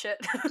would watch it.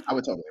 I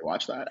would totally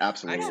watch that. Yeah,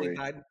 Absolutely.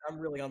 I'm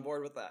really on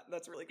board with that.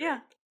 That's really yeah.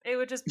 great. It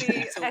would just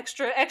be So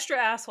extra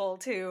asshole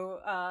to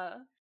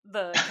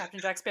the Captain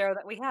Jack Sparrow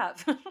that we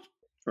have.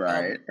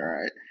 Right, um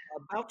right.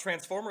 about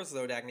Transformers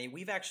though, Dagny,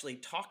 we've actually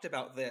talked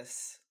about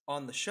this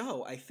on the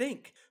show, I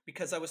think,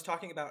 because I was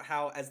talking about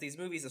how as these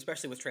movies,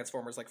 especially with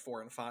Transformers like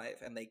 4 and 5,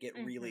 and they get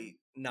Hmm. really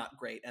not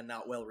great and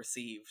not well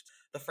received,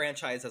 the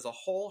franchise as a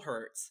whole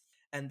hurts.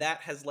 And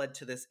that has led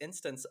to this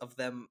instance of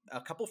them, a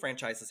couple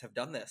franchises have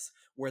done this,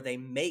 where they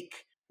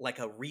make like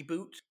a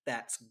reboot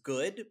that's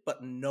good,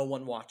 but no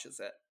one watches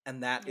it.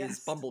 And that is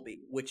Yes. Bumblebee,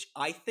 which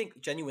I think,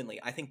 genuinely,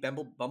 I think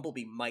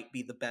Bumblebee might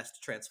be the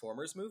best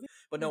Transformers movie,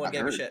 but no one I've Hmm.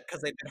 gave a heard. shit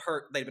because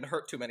they've been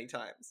hurt too many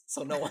times,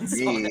 so no one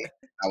saw Me, it.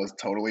 that was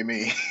totally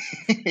me.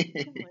 I'm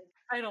like,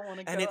 I don't want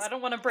to And go. I it's,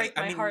 don't want to break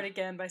I my heart mean,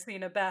 again by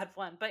seeing a bad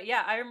one. But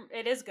yeah,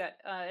 it is good.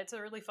 It's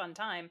a really fun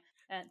time.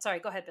 And sorry,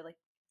 go ahead, Billy.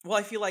 well,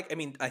 I feel like, I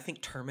mean, I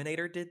think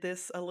Terminator did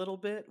this a little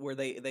bit, where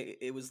they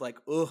it was like,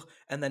 ugh,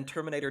 and then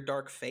Terminator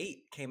Dark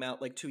Fate came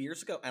out like 2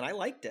 years ago, and I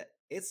liked it.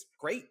 It's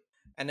great,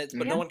 and it's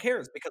but no Yeah. Mhm. one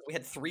cares because we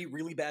had three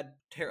really bad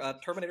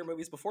Terminator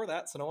movies before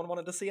that, so no one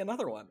wanted to see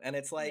another one. And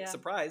it's like, Yeah.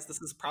 surprise,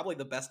 this is probably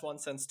the best one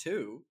since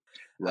two.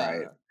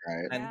 Right, Uh,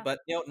 right. and Yeah. but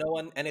no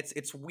one, and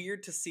it's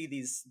weird to see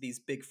these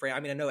big I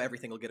mean, I know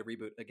everything will get a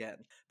reboot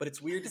again, but it's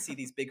weird to see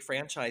these big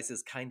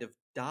franchises kind of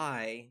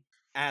die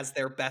as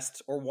their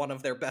best or one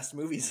of their best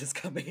movies is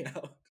coming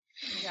out.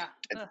 Yeah.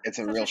 Ugh, It's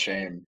a such a real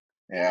shame. shame.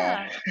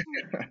 Yeah.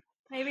 Yeah.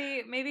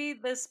 Maybe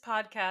this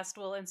podcast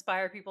will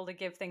inspire people to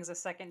give things a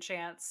second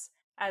chance,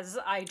 as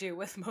I do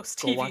with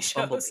most Go TV watch shows.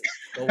 Bumblebee.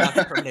 Go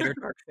watch Terminator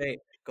Dark Fate.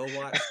 Go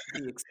watch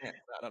The Expanse.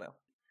 I don't know. Right,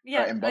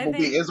 Yeah, and I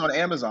Bumblebee think is on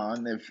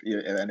Amazon. If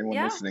anyone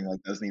yeah, listening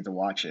like does need to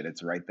watch it,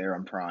 it's right there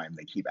on Prime.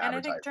 They keep and I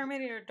think advertising.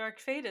 Terminator Dark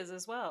Fate is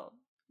as well.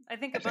 I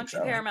think I a think bunch of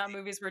so. Paramount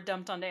movies were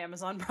dumped onto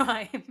Amazon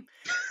Prime.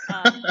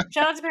 Shout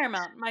out to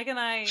Paramount. Mike and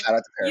I Shout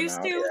out to used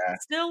Paramount. to Yeah.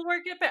 still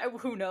work at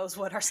who knows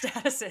what our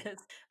status is.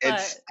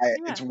 But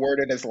It's yeah.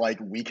 worded as like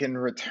we can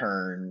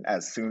return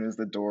as soon as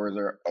the doors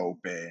are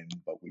open,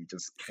 but we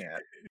just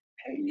can't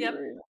pay Yep.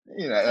 you.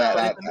 You know But in Well,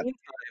 the that meantime,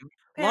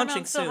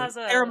 launching Paramount still soon, has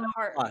a Paramount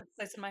heart Plus.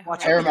 place in my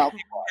Watch heart. out,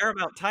 people. Paramount.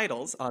 Paramount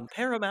titles on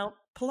Paramount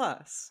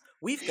Plus.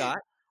 We've got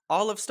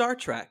all of Star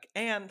Trek,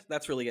 and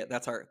that's really it.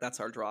 That's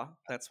our draw.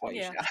 That's why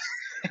you Yeah. should.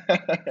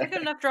 It's a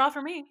good enough draw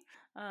for me.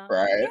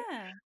 Right.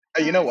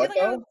 Yeah. You know I feel what like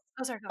though?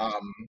 oh, sorry, go ahead.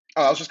 Um,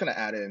 I was just gonna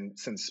add in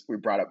since we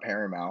brought up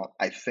Paramount.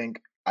 I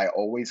think I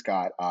always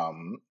got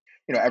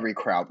every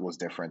crowd was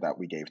different that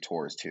we gave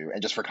tours to.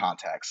 And just for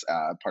context,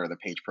 part of the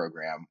page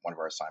program, one of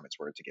our assignments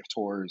were to give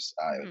tours.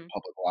 It was Hmm. a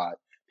public lot;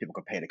 people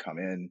could pay to come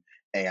in,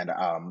 and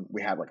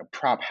we had like a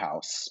prop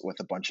house with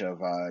a bunch of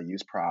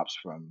used props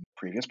from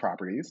previous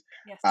properties.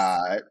 Yes.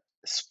 Uh,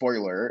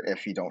 Spoiler: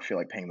 if you don't feel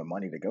like paying the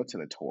money to go to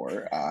the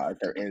tour,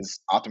 there is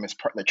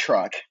the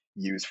truck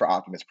used for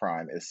Optimus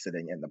Prime is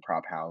sitting in the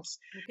prop house,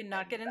 You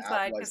cannot and get that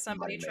inside because was the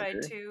somebody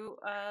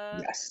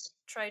moneymaker. Yes,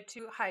 tried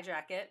to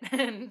hijack it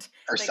and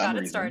for they some got it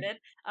reason. started.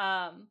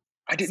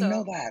 I didn't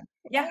know So that.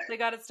 yeah, What? they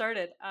got it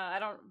started. I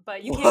don't,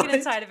 but you can't get What?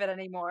 inside of it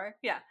anymore.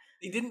 Yeah.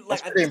 They didn't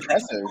That's like. pretty So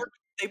impressive.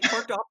 they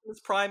parked Optimus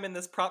Prime in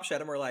this prop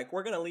shed, and we're like,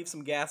 we're gonna leave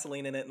some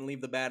gasoline in it and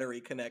leave the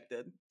battery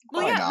connected.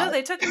 Well, Why yeah, no, not?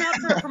 they took him out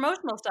for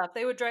promotional stuff.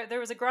 They would drive. There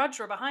was a garage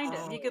door behind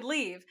him. He could Oh,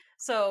 leave.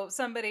 So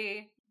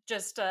somebody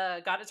just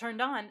got it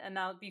turned on, and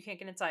now you can't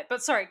get inside.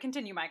 But sorry,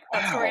 continue, Mike.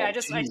 That story, Wow, I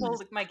jeez.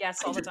 told my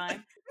guests I all the did.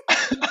 time.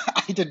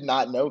 I did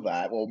not know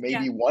that. Well, Yeah.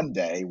 maybe one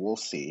day we'll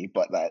see,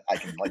 but that I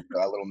can like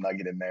throw that little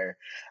nugget in there.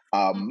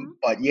 Hmm.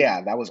 But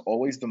yeah, that was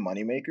always the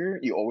moneymaker.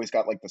 You always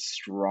got like the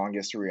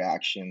strongest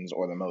reactions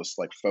or the most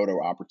like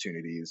photo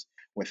opportunities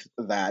with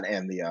that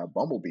and the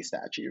Bumblebee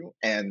statue.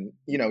 And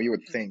you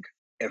would think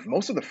if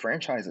most of the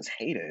franchise is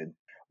hated,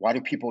 why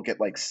do people get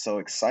like so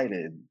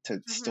excited to Hmm.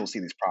 still see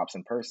these props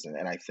in person?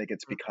 And I think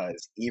it's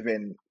because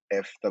even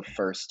if the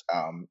first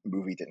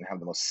movie didn't have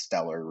the most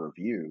stellar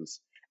reviews,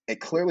 it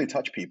clearly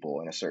touched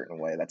people in a certain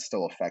way that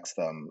still affects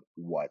them,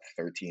 what,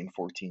 13,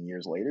 14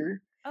 years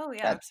later? Oh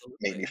yeah. That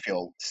made me Absolutely.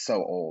 feel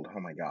so old. Oh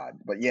my God.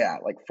 But yeah,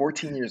 like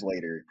 14 years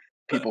later,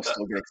 people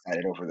still get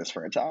excited over this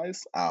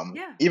franchise.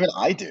 Yeah. Even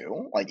I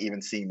do. Like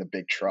even seeing the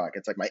big truck,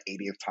 it's like my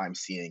 80th time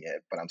seeing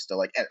it, but I'm still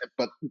like,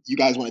 but you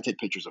guys want to take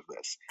pictures of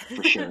this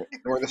for sure.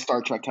 Ignore the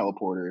Star Trek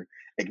teleporter.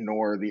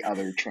 Ignore the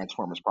other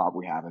Transformers prop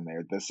we have in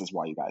there. This is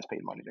why you guys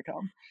paid money to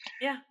come.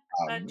 Yeah,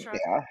 that truck.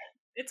 Yeah.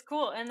 It's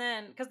cool. And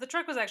then, because the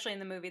truck was actually in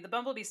the movie, the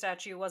Bumblebee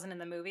statue wasn't in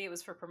the movie. It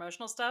was for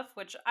promotional stuff,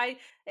 which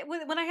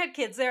when I had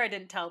kids there, I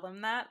didn't tell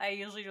them that. I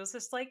usually was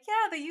just like,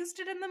 yeah, they used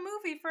it in the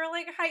movie for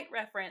like height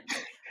reference.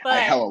 I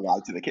But hella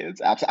lied to the kids.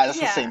 Absolutely. That's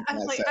the yeah, same I thing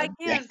was I like, I said.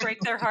 Yeah. can't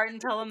break their heart and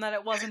tell them that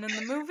it wasn't in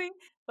the movie.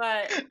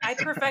 But I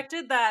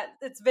perfected that.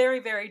 It's very,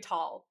 very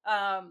tall.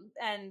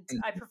 And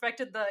I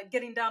perfected the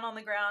getting down on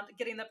the ground,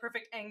 getting the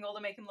perfect angle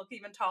to make him look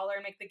even taller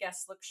and make the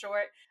guests look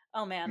short.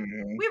 Oh man,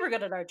 Mhm. we were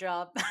good at our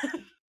job.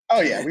 Oh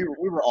yeah, we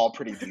were all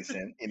pretty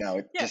decent,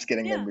 Yeah, just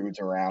getting the yeah. moods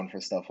around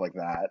for stuff like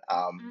that.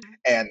 Mhm.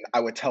 And I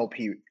would tell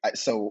people,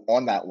 so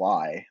on that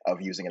lie of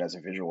using it as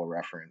a visual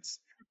reference,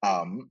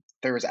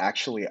 there was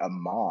actually a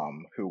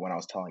mom who, when I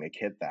was telling a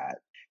kid that,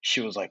 she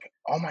was like,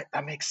 "Oh my,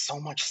 that makes so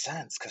much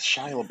sense because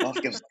Shia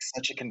LaBeouf gives like,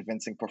 such a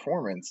convincing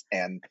performance."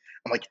 And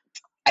I'm like,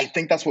 I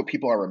think that's what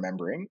people are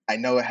remembering. I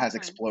know it has Mhm.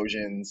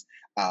 explosions,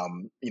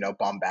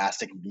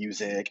 bombastic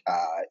music,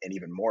 and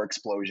even more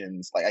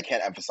explosions. Like I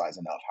can't emphasize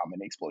enough how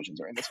many explosions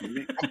are in this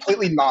movie.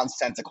 Completely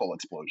nonsensical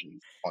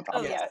explosions on top Oh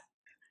of Yes. yeah.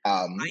 that.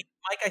 Um,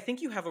 Mike, I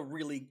think you have a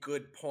really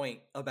good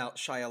point about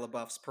Shia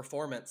LaBeouf's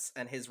performance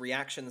and his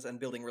reactions and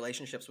building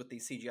relationships with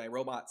these CGI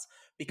robots,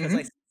 because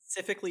I mhm,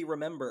 specifically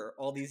remember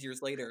all these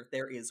years later,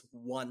 there is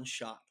one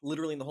shot,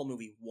 literally in the whole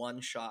movie, one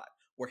shot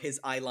where his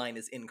eye line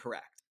is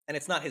incorrect. And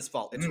it's not his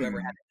fault. It's whoever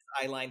had mm,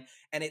 his eye line.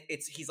 And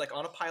it's he's like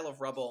on a pile of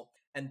rubble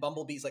and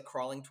Bumblebee's like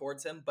crawling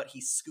towards him, but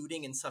he's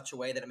scooting in such a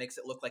way that it makes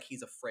it look like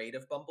he's afraid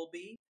of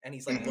Bumblebee. And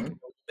he's like looking mhm.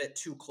 a little bit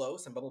too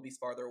close and Bumblebee's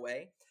farther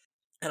away.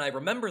 And I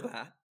remember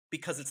that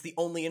because it's the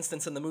only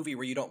instance in the movie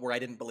where I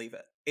didn't believe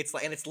it. It's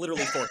like, and it's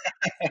literally forced.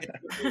 It's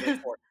literally made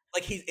for.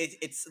 Like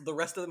it's the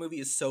rest of the movie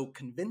is so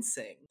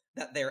convincing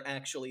that they're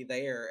actually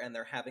there and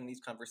they're having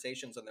these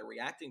conversations and they're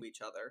reacting to each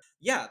other.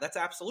 Yeah, that's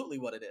absolutely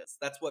what it is.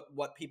 That's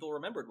what people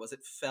remembered was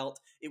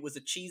it was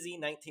a cheesy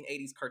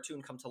 1980s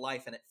cartoon come to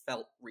life and it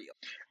felt real.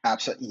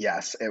 Absolutely,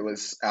 yes, it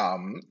was.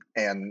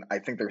 And I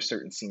think there's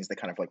certain scenes that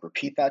kind of like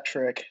repeat that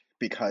trick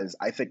because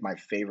I think my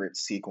favorite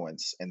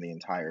sequence in the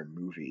entire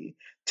movie,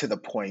 to the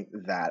point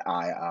that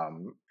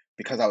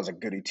because I was a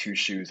goody two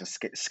shoes,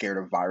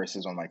 scared of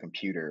viruses on my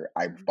computer,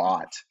 I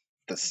bought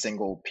the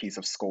single piece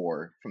of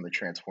score from the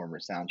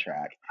Transformers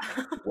soundtrack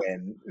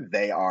when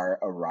they are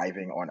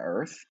arriving on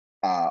Earth,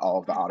 all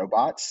of the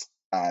Autobots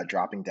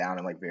dropping down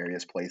in like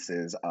various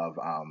places of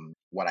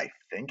what I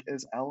think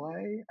is LA.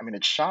 I mean,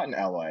 it's shot in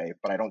LA,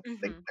 but Mhm. I don't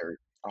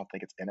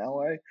think it's in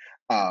LA.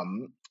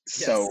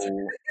 Yes.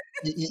 So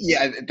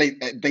yeah,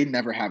 they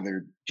never have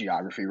their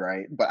geography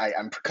right, but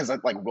I'm because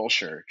like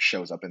Wilshire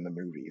shows up in the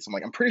movie, so I'm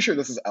like I'm pretty sure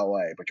this is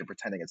LA, but you're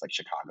pretending it's like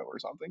Chicago or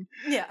something.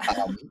 Yeah.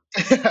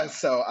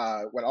 So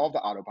when all the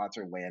Autobots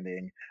are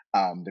landing,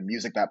 the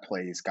music that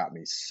plays got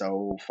me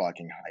so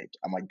fucking hyped.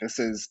 I'm like,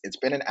 it's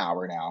been an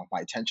hour now. My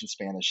attention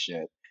span is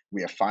shit.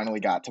 We have finally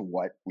got to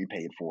what we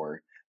paid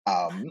for.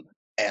 Um,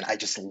 and I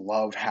just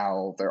love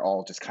how they're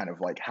all just kind of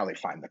like how they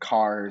find the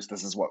cars.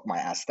 This is what my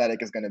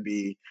aesthetic is going to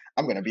be.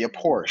 I'm going to be a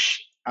Porsche.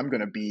 I'm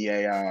going to be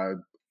a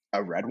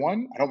red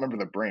one. I don't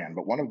remember the brand,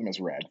 but one of them is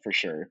red for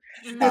sure.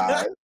 Mhm.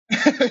 Uh,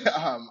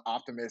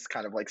 Optimus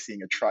kind of like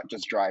seeing a truck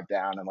just drive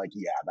down and like,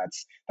 yeah,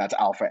 that's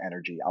alpha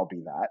energy. I'll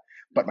be that.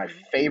 But my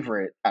Mhm.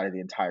 favorite out of the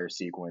entire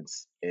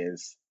sequence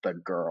is the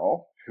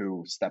girl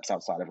who steps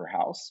outside of her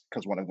house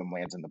because one of them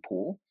lands in the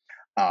pool.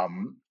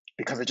 Um,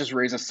 because it just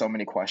raises so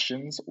many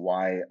questions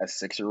why a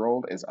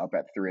 6-year-old is up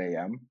at 3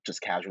 a.m.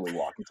 just casually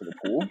walking to the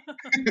pool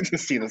to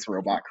see this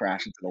robot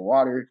crash into the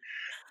water.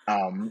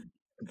 Um,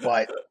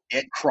 but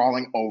it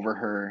crawling over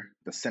her,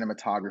 the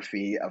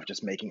cinematography of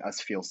just making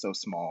us feel so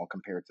small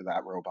compared to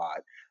that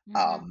robot. Mhm.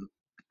 Um,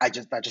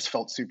 that just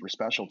felt super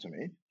special to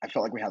me. I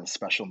felt like we had a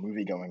special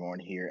movie going on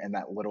here, and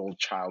that little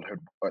childhood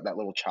or that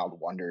little child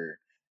wonder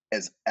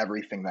is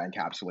everything that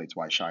encapsulates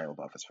why Shia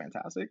LaBeouf is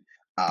fantastic.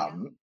 Yeah.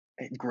 Um,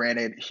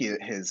 Granted,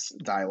 his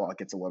dialogue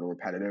gets a little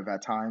repetitive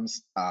at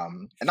times,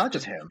 and not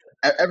just him.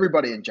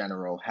 Everybody in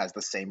general has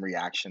the same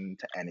reaction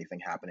to anything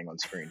happening on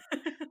screen.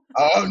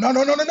 Oh, no,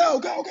 no, no, no, no,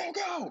 go, go,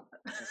 go.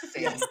 It's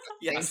the Yes.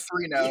 same Yes.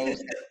 3 no's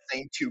and the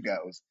same 2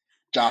 goes.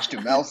 Josh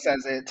Duhamel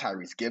says it,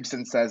 Tyrese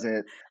Gibson says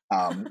it.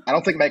 I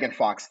don't think Megan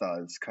Fox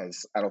does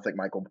because I don't think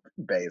Michael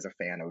Bay is a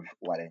fan of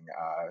letting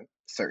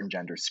certain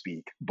genders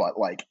speak. But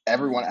like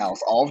everyone Mhm.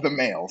 else, all of the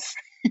males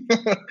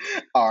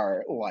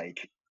are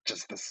like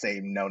just the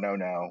same no, no,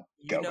 no,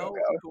 You go, go, know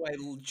go.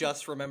 who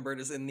just remembered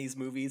is in these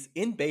movies,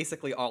 in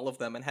basically all of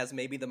them, and has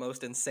maybe the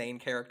most insane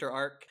character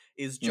arc,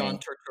 is John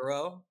Mm.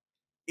 Turturro.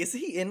 Is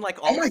he in like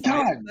Oh all my five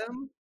God. of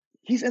them?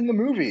 He's in the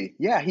movie.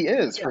 Yeah, he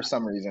is Yeah, for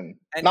some reason.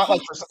 and Not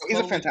like he for some, he's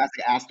a slowly,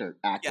 fantastic yeah,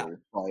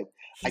 actor, but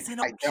I he's don't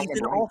in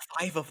remember why. all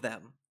five of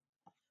them.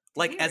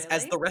 Like he as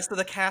really? the rest of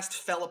the cast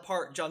fell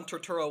apart, John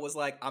Turturro was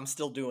like, "I'm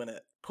still doing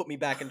it. Put me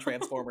back in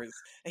Transformers."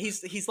 And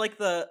he's like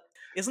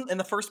isn't in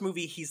the first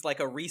movie he's like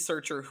a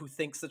researcher who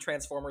thinks the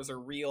Transformers are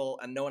real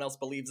and no one else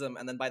believes him,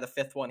 and then by the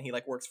fifth one he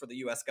like works for the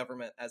US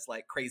government as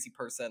like crazy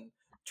person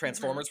Hmm.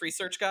 Transformers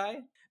research guy.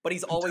 But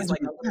he's He always does,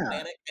 like a little yeah.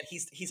 manic, and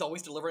he's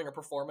always delivering a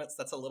performance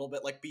that's a little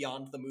bit like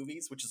beyond the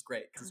movies, which is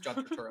great because John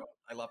Turturro.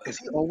 I love it. Because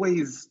he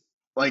always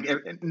like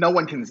no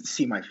one can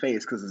see my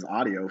face because it's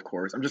audio, of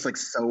course. I'm just like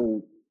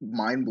so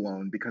mind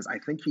blown because I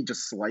think he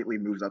just slightly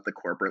moves up the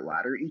corporate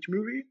ladder each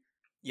movie. I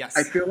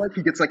Yes. feel like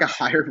he gets like a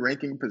higher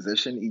ranking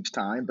position each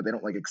time, but they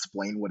don't like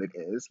explain what it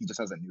is. He just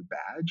has a new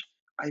badge,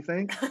 I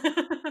think.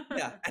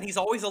 Yeah, and he's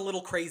always a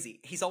little crazy.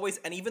 He's always,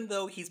 and even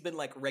though he's been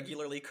like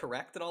regularly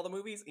correct in all the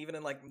movies, even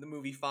in like the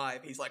movie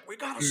 5, he's like, "We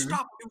gotta Mhm.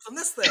 stop using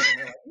this thing." And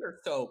they're like, "You're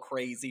so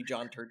crazy,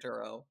 John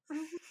Turturro."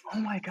 Oh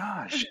my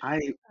gosh.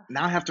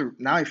 Now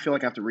I feel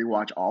like I have to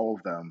rewatch all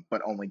of them,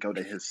 but only go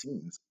to his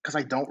scenes because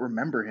I don't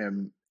remember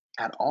him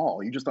at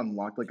all. You just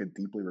unlocked like a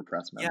deeply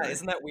repressed Yeah, memory.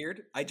 isn't that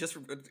weird?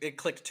 It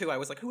clicked too. I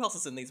was like, "Who else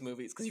is in these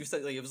movies?" Because you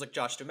said like, it was like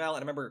Josh Duhamel,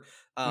 and I remember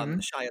Mhm.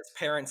 Shia's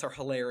parents are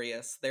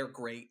hilarious. They're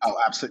great. Oh,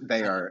 absolutely.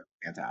 They Uh, are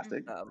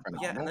fantastic, but yeah, and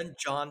phenomenal. then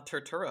John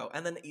Turturro,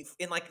 and then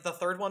in like the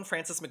third one,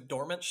 Frances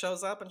McDormand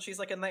shows up, and she's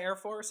like in the Air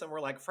Force, and we're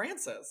like,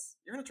 "Frances,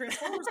 you're in a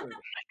Transformers movie."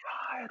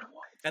 God,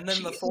 what? And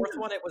then the She's fourth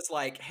one, it was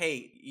like,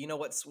 "Hey, you know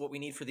what we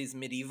need for these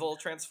medieval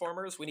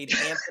Transformers? We need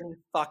Anthony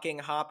fucking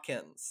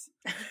Hopkins."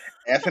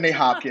 Anthony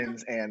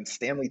Hopkins and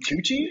Stanley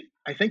Tucci.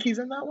 I think he's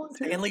in that one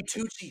too.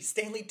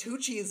 Stanley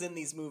Tucci is in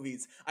these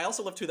movies. I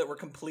also love too that we're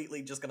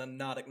completely just gonna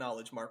not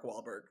acknowledge Mark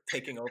Wahlberg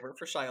taking over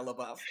for Shia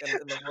LaBeouf,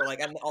 and then we're like,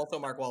 and also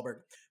Mark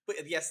Wahlberg.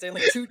 But yeah,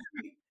 Stanley Tucci,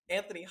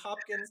 Anthony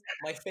Hopkins.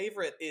 My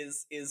favorite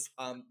is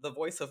the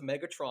voice of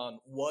Megatron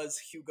was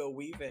Hugo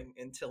Weaving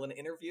until an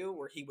interview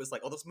where he was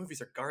like, "Oh, those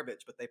movies are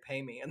garbage, but they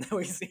pay me," and now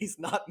he's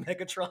not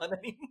Megatron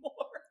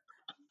anymore.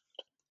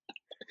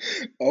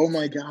 Oh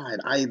my God.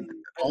 I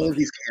I all love of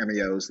these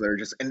cameos, they're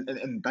just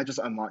and that just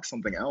unlocks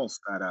something else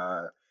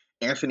that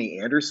Anthony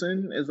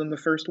Anderson is in the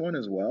first one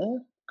as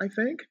well, I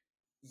think.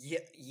 Yeah,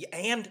 yeah,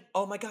 and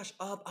oh my gosh,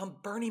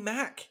 Bernie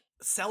Mac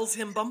sells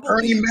him Bernie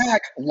Bumblebee.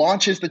 Mac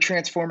launches the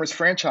Transformers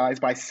franchise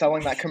by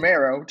selling that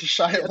Camaro to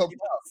Shia Yes, LaBeouf. he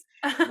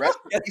does. Rest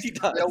in Yes, peace he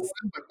to the real does.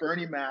 one, but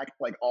Bernie Mac,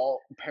 like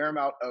all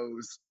Paramount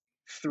owes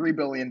 $3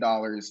 billion,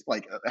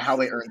 like how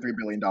they earned $3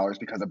 billion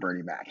because of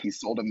Bernie Mac. He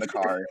sold him the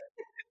car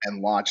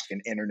and launched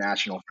an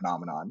international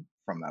phenomenon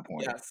from that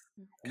point. Yes.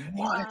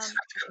 What? That's um,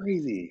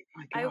 crazy.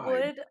 My I God.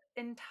 would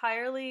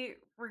entirely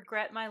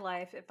regret my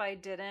life if I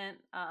didn't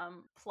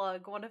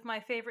plug one of my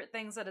favorite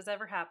things that has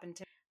ever happened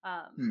to me,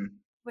 Hmm.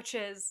 which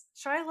is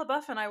Shia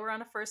LaBeouf and I were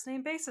on a first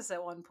name basis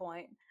at one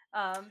point.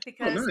 Oh,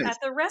 Because nice.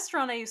 at the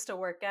restaurant I used to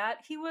work at,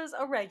 he was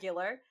a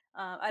regular.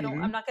 I'm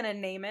Hmm. not gonna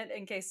name it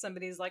in case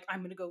somebody's like,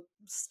 I'm gonna go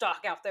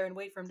stalk out there and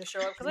wait for him to show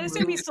up because I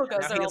assume he still goes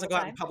Now he there all doesn't the go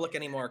out in time. public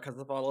anymore because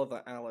of all of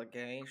the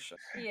allegations.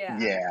 Yeah.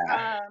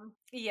 Yeah.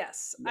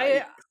 Yes.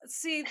 I Yikes.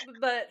 see,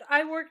 but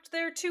I worked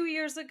there 2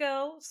 years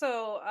ago,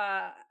 so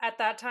at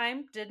that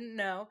time didn't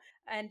know,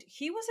 and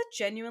he was a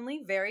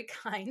genuinely very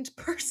kind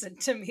person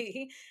to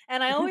me.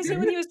 And I always knew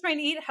when he was trying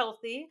to eat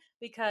healthy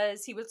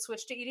because he would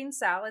switch to eating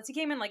salads. He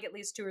came in like at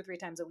least 2 or 3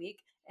 times a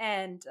week,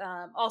 and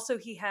also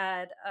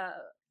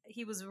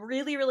he was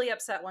really really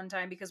upset one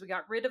time because we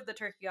got rid of the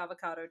turkey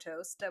avocado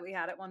toast that we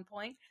had at one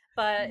point,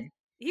 but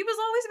he was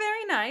always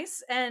very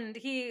nice and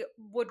he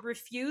would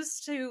refuse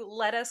to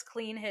let us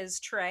clean his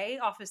tray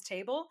off his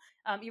table,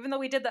 even though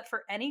we did that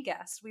for any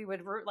guest. We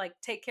would like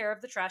take care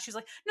of the trash. He's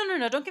like, no no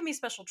no, don't give me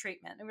special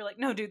treatment. And we're like,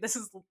 no dude, this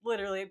is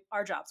literally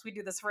our jobs. We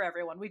do this for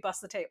everyone. We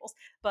bust the tables.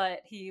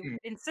 But he Mhm.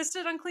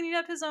 insisted on cleaning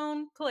up his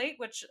own plate,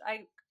 which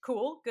I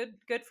cool,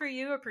 good for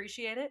you,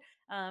 appreciate it.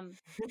 um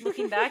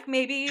Looking back,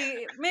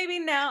 maybe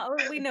now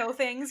we know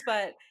things,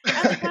 but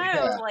at the time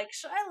I was Yeah. like,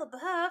 Shia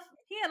LaBeouf,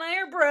 he and I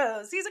are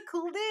bros. He's a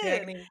cool dude.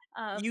 Dagny,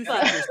 you think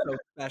But you're so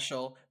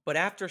special, but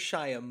after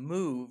Shia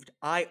moved,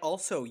 I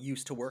also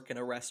used to work in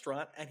a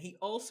restaurant, and he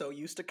also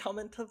used to come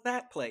into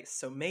that place.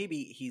 So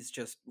maybe he's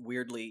just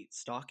weirdly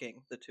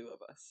stalking the two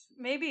of us.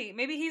 maybe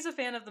he's a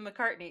fan of the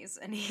McCartneys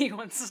and he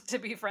wants to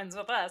be friends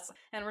with us.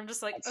 And we're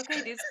just like, That's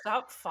okay, dude,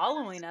 stop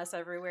following us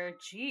everywhere.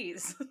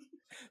 Jeez. oh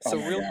So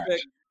my real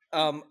quick,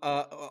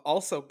 gosh.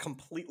 also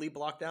completely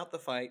blocked out the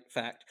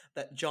fact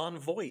that John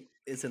Voight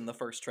is in the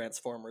first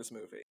Transformers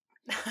movie.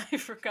 I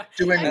forgot.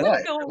 Doing I As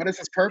what? don't know. What is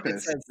his it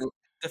purpose? says,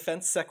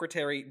 Defense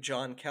Secretary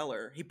John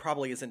Keller. He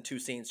probably is in 2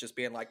 scenes, just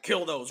being like,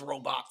 "Kill those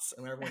robots,"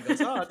 and everyone goes,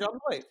 "Ah, John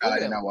Voight, look at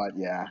You him." know what?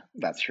 Yeah,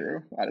 that's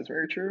true. That is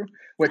very true. I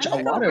Which have a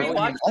to go lot of Oh, and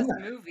rewatch you, on this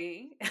that.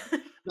 movie.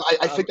 No,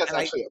 I think that's and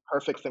I actually a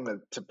perfect thing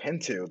to pin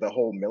to the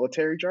whole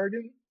military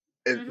jargon.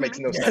 It Hmm. makes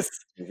no sense yes,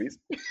 in movies.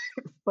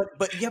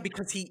 but yeah,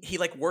 because he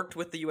like worked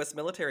with the U.S.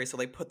 military, so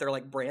they put their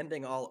like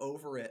branding all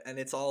over it, and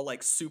it's all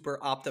like super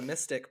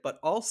optimistic, but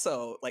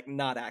also like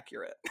not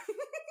accurate.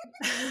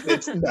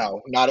 It's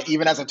no, not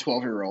even as a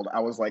 12-year-old. I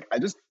was like, I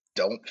just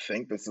don't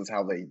think this is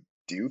how they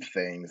do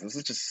things. This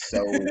is just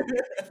so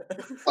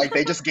like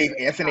they just gave Not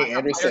Anthony how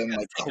Anderson America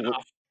like is taken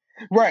off.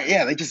 Right,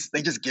 yeah, they just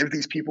give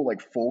these people,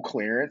 like, full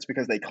clearance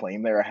because they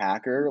claim they're a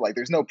hacker, like,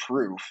 there's no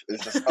proof.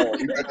 It's just, "Oh,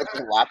 you got this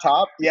with a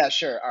laptop? Yeah,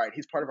 sure, alright,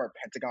 he's part of our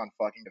Pentagon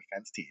fucking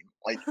defense team."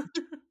 Like,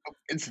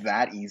 it's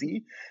that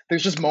easy.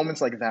 There's just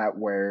moments like that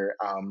where,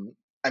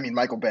 I mean,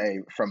 Michael Bay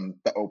from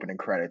the opening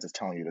credits is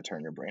telling you to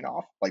turn your brain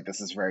off. Like,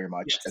 this is very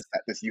much Yes.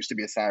 this used to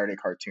be a Saturday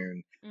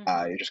cartoon.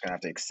 Hmm. You're just gonna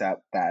have to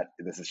accept that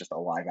this is just a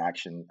live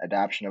action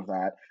adaptation of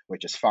that,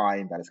 which is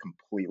fine. That is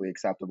completely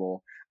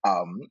acceptable.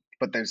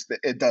 But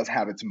it does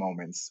have its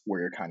moments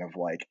where you're kind of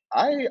like,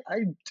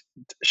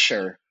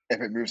 sure, if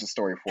it moves the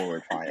story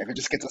forward, fine. If it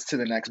just gets us to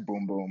the next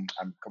boom boom,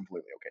 I'm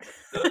completely okay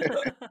The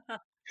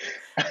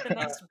with it.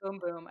 next boom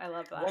boom. I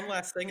love that. One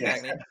last thing Yeah.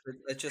 that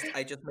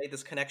I just made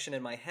this connection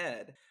in my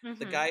head. Hmm.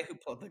 The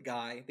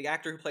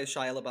actor who plays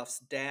Shia LaBeouf's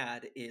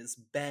dad is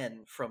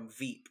Ben from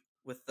Veep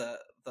with the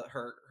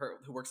her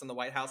who works in the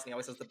White House and he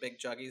always has the big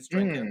jug he's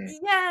drinking. Mm.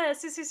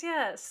 Yes, yes, yes,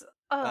 yes.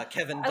 Oh,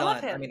 Kevin I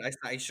love Dunn. I him. mean,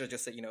 I should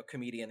just say,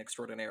 comedian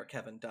extraordinaire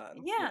Kevin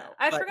Dunn, Yeah,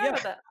 I But forgot yeah,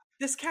 about that.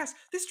 this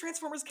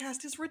Transformers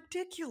cast is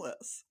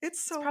ridiculous. It's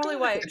It's so probably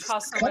why good. it It's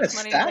cost so kinda much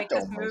money to make stacked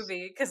this almost.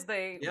 movie because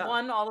they Yeah,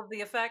 won all of the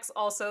effects.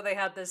 Also, they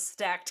had this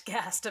stacked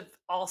cast of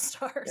all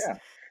stars. Yeah.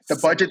 The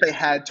so budget they good.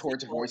 had The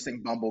towards sequel,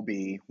 voicing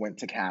Bumblebee went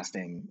to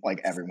casting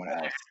like everyone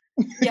else.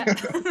 Yeah. we're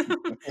gonna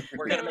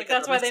They're make like,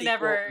 that's another why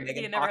sequel. he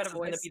Megan never had a Fox is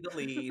gonna voice. be the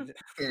lead.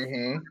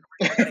 Mhm.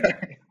 We're getting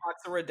Megan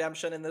Fox a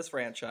redemption in this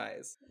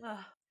franchise.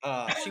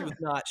 Ugh. She was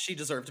not. She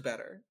deserved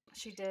better.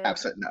 She did.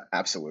 No,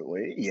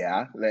 absolutely.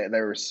 Yeah.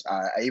 There was,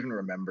 I even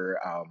remember,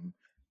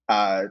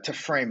 to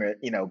frame it,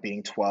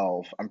 being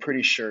 12, I'm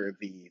pretty sure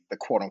the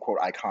quote unquote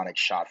iconic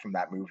shot from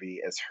that movie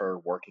is her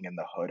working in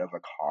the hood of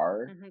a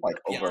car, Hmm. like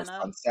The Yes. over a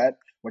piano. sunset,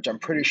 which I'm Hmm.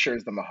 pretty sure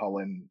is the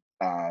Mulholland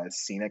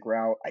scenic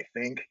route, I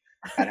think.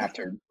 I'd have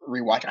to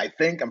rewatch. I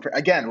think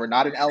again, we're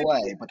not in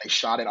LA, but they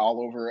shot it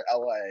all over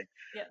LA.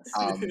 Yes.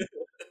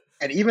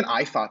 And even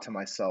I thought to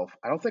myself,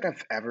 I don't think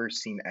I've ever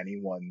seen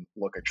anyone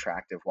look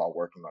attractive while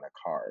working on a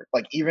car.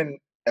 Like, even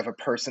if a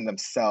person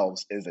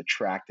themselves is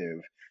attractive,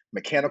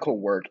 mechanical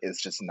work is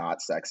just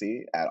not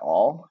sexy at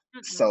all.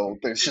 Mm-mm. So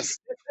there's just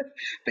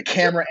the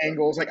camera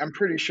angles. Like, I'm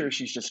pretty sure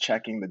she's just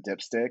checking the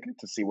dipstick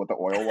to see what the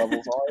oil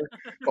levels are.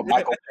 But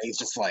Michael Bay's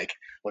just like,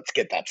 let's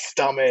get that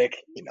stomach,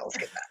 let's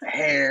get that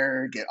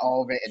hair, get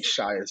all of it. And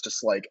Shia is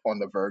just like on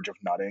the verge of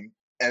nutting.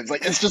 And it's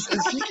like, he's just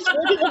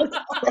working on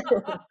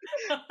a car.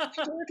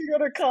 He's working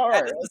on a That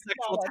car. is the Like,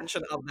 sexual God.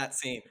 tension of that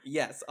scene.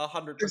 Yes, There's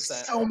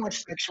 100%. so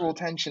much sexual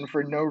tension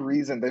for no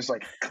reason. There's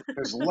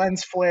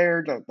lens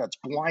flare that's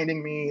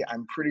blinding me.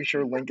 I'm pretty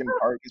sure Linkin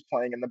Park is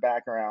playing in the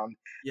background, and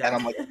Yeah.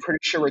 I'm like, I'm pretty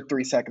sure we're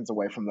 3 seconds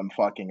away from them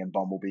fucking, and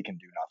Bumblebee can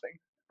do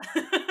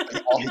nothing.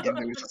 Like, all he can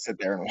do is just sit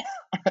there and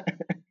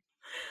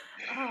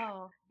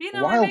Oh, I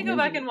may wild go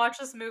back movie. and watch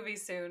this movie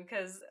soon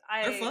because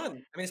They're fun. I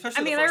mean, I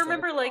especially the mean, I first one.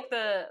 remember like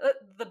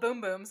the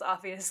boom booms,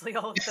 obviously,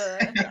 all of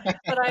the,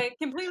 but I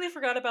completely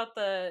forgot about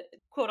the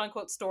quote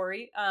unquote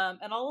story,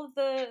 and all of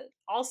the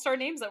all star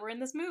names that were in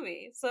this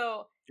movie.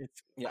 So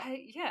Yeah,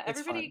 yeah, it's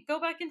fun. everybody go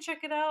back and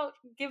check it out.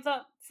 Give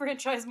that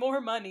franchise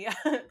more money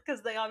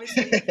because they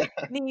obviously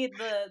need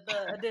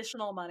the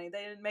additional money.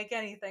 They didn't make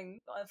anything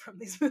from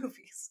these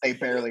movies. They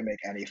barely make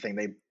anything.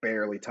 They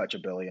barely touch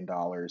 $1 billion.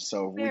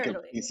 So if we could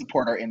Barely. please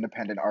support our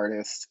independent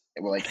artists,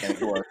 and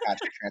who are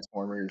attached to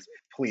Transformers,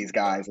 please,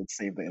 guys, let's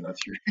save the Get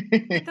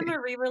them industry. a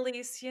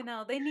re-release,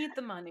 they need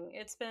the money.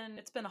 It's been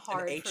An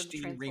hard for the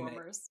HD remake.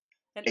 Transformers.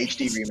 And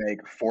HD HD. remake,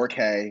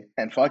 4K,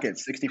 and fuck it,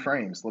 60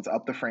 frames. Let's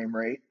up the frame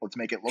rate. Let's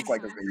make it look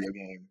like a Mhm. video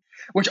game.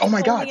 Which, oh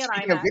my God, Only in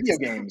speaking of video IMAX.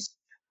 games,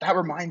 that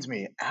reminds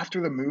me,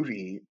 after the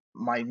movie,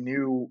 my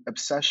new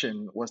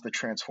obsession was the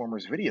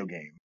Transformers video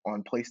game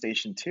on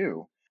PlayStation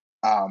 2.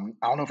 I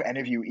don't know if any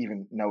of you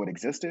even know it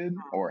existed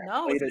or have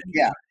No. played Has it.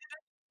 Yeah, anybody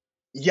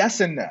yes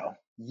and no.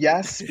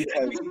 Yes, we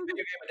because need video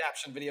game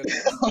adaptation video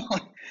games or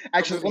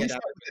actually, let movie me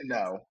start adaptation with the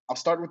video games. no. I'll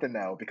start with the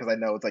no because I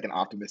know it's like an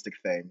optimistic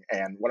thing.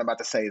 And what I'm about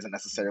to say isn't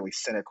necessarily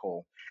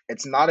cynical.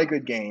 It's not a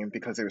good game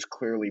because it was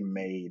clearly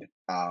made.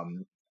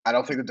 I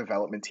don't think the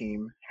development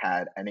team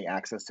had any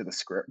access to the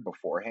script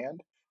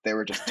beforehand. They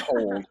were just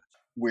told,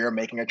 we're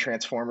making a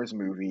Transformers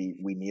movie.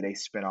 We need a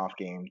spin off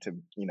game to,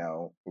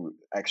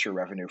 extra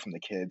revenue from the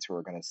kids who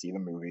are going to see the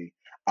movie.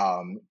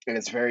 And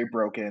it's very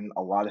broken.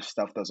 A lot of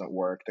stuff doesn't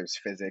work. There's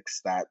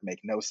physics that make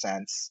no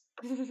sense,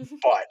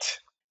 but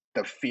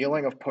the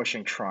feeling of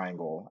pushing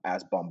triangle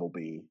as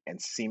Bumblebee and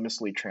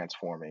seamlessly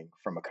transforming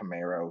from a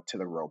Camaro to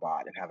the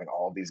robot and having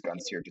all of these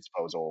guns to your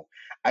disposal,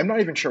 I'm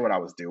not even sure what I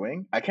was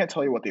doing. I can't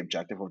tell you what the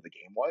objective of the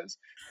game was.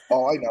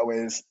 All I know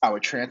is I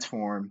would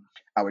transform,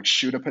 I would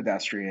shoot a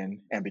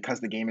pedestrian, and because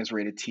the game is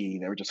rated T,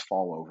 they would just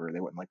fall over. They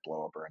wouldn't like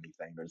blow up or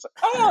anything. They're just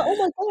like,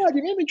 oh my God,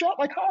 you made me drop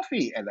my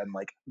coffee. And then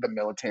like the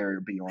military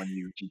would be on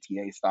you,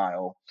 GTA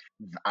style.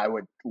 I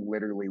would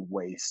literally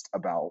waste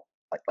about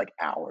like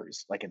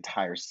hours, like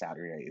entire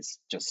Saturdays,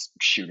 just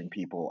shooting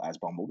people as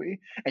Bumblebee.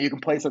 And you can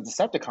play some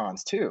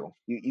Decepticons too.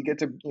 You get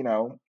to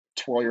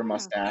twirl your Yeah,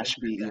 mustache,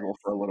 be evil Spandex.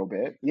 for a little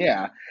bit.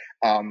 Yeah.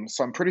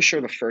 So I'm pretty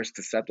sure the first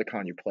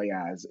Decepticon you play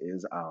as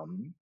is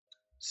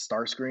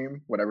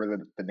Starscream, whatever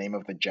the name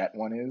of the jet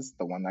one is,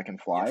 the one that can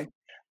Yeah.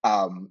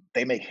 fly.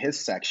 They make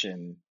his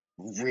section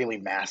a really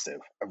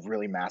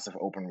massive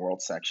open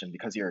world section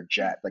because you're a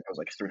jet that goes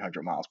like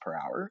 300 miles per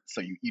hour.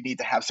 So you need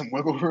to have some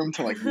wiggle room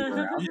to like move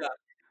around. Yeah.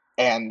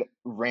 And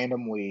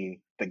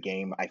randomly, the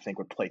game, I think,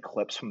 would play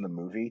clips from the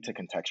movie to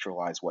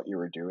contextualize what you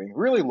were doing.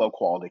 Really low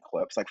quality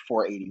clips, like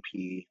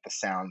 480p. The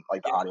sound,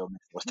 like the Yeah. audio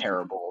mix was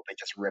terrible. They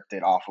just ripped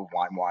it off of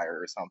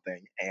LimeWire or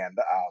something. And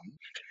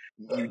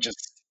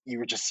you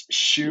would just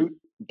shoot,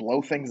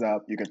 blow things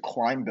up. You could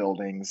climb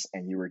buildings,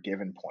 and you were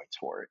given points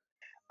for it.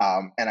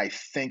 And I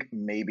think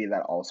maybe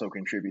that also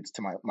contributes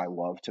to my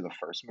love to the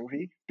first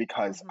movie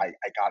because Mhm.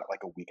 I got it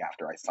like a week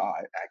after I saw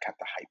it. I kept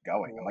the hype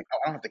going. I'm Cool. like, oh,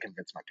 I don't have to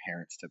convince my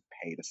parents to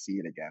pay to see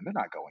it again. They're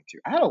not going to.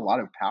 I had a lot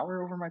of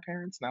power over my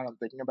parents now that I'm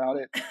thinking about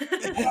it,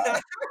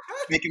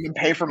 making them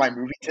pay for my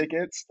movie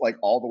tickets like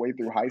all the way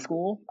through high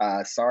school.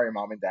 Sorry,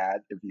 mom and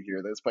dad, if you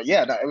hear this, but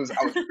yeah, no, it was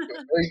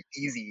very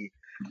easy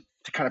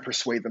to kind of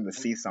persuade them to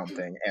see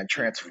something. And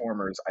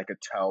Transformers, I could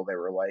tell they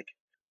were like,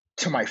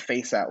 to my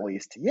face at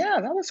least, yeah,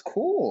 that was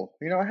cool.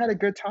 I had a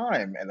good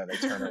time. And then they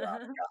turn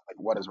around and go, like,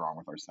 what is wrong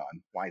with our son?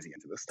 Why is he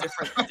into this stuff?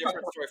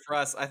 Different story for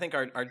us. I think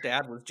our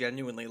dad was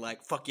genuinely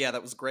like, "Fuck yeah,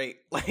 that was great."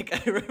 Like,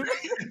 I remember.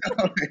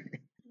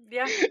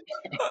 Yeah.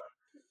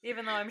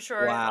 Even though I'm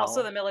sure also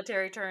Wow. the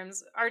military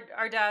terms,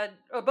 our dad,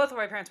 or both of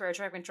our parents were air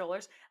traffic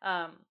controllers.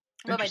 But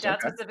my Interesting. dad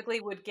Okay. specifically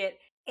would get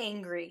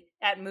angry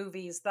at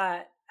movies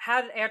that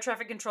had air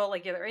traffic control,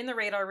 like they're in the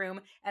radar room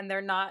and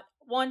they're not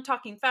one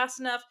talking fast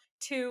enough,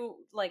 two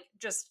like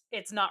just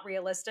it's not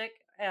realistic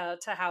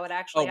to how it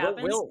actually Oh, we'll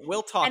happens, we'll we'll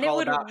and talk it all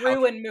would about how.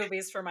 ruin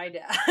movies for my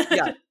Yeah,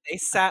 dad. they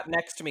sat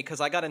next to me because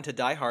I got into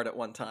Die Hard at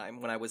one time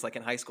when I was like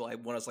in high school.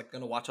 When I was like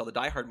going to watch all the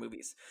Die Hard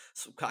movies.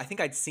 So I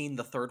think I'd seen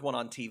the third one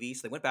on TV.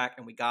 So they went back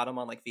and we got them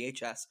on like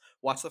VHS.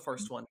 Watched the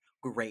first one.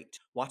 Great.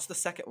 Watch the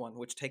second one,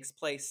 which takes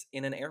place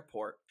in an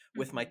airport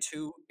with my Mhm.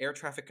 two air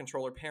traffic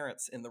controller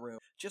parents in the room,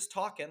 just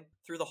talking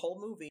through the whole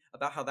movie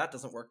about how that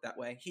doesn't work that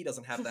way. He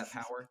doesn't have that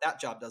power. That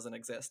job doesn't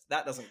exist.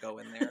 That doesn't go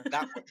in there.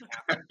 That wouldn't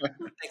happen.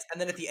 Thanks. And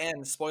then at the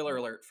end, spoiler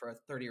alert for a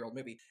 30-year-old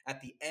movie,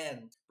 at the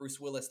end, Bruce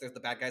Willis, there's the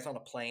bad guys on a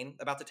plane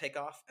about to take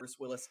off. Bruce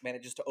Willis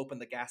manages to open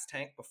the gas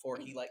tank before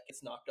he like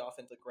gets knocked off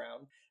into the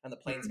ground and the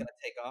plane's Mhm. gonna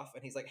take off.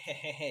 And he's like, hey,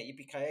 hey, hey,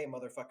 yippee-ki-yay,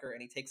 motherfucker.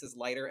 And he takes his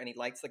lighter and he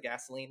lights the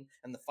gasoline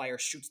and the fire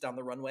shoots down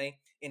the runway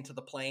into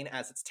the plane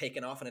as it's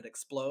taken off and it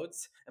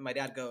explodes. And my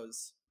dad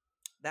goes,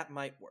 that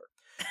might work.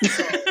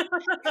 So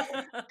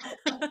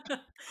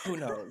who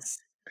knows?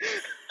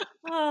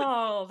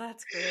 Oh,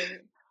 that's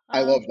great.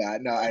 I Um, love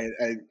that.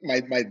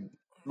 No,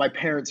 my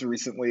parents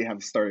recently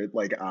have started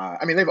like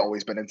I mean they've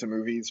always been into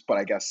movies, but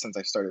I guess since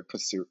I started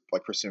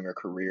pursuing a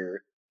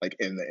career like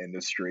in the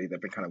industry,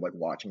 they've been kind of like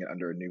watching it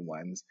under a new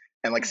lens.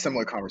 And like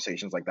similar mhm,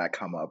 conversations like that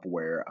come up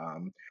where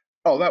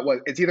oh that was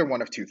it's either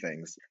one of two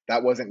things.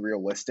 That wasn't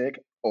realistic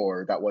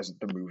or that wasn't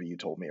the movie you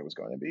told me it was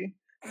going to be.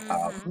 mhm.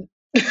 Um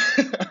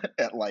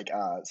at like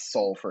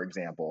Soul, for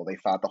example, they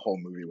thought the whole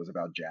movie was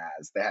about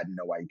jazz. They had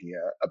no idea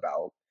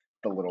about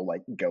the little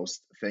like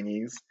ghost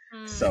thingies.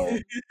 So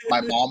Mm.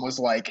 my mom was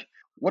like,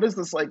 "What is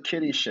this like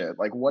kitty shit?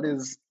 Like, what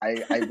is?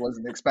 I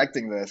wasn't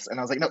expecting this." And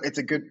I was like, "No, it's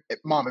a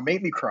mom. It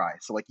made me cry.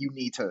 So like, you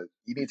need to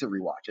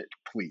rewatch it,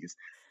 please."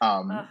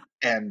 Ugh.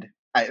 And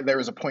there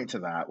was a point to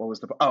that. What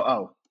was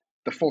the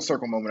the full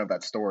circle moment of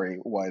that story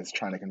was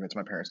trying to convince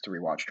my parents to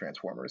rewatch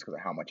Transformers because of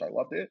how much I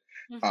loved it.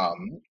 Mhm.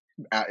 Um,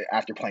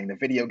 After playing the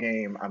video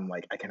game, I'm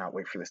like, I cannot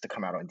wait for this to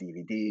come out on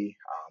DVD.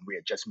 We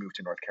had just moved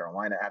to North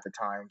Carolina at the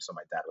time, so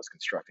my dad was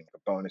constructing a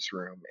bonus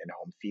room in a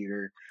home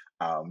theater.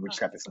 We Oh, just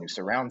got that's this so new cool.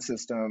 surround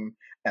system,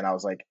 and I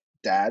was like,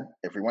 Dad,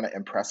 if we want to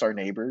impress our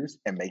neighbors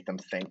and make them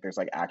think there's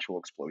like actual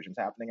explosions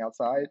happening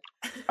outside,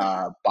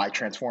 buy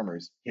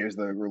Transformers. Here's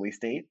the release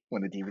date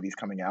when the DVD's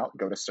coming out.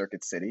 Go to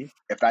Circuit City.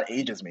 If that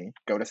ages me,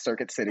 go to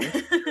Circuit City.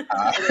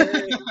 Uh,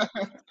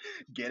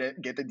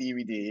 get the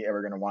DVD, and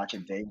we're gonna watch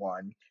it day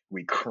one.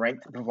 We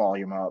cranked the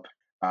volume up,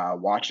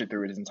 watched it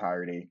through its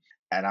entirety,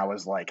 and I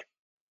was like,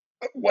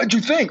 "What'd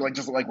you think?" Like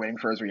just like waiting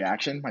for his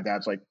reaction. My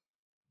dad's like,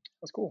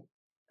 "That's cool."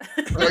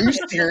 Like, are you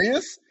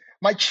serious?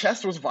 My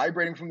chest was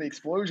vibrating from the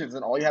explosions,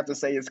 and all you have to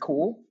say is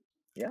 "cool."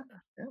 Yeah,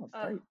 yeah, it's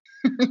Ugh,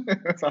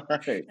 tight. It's all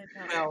right.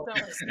 I Well, don't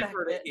you respect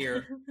heard it it.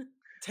 here.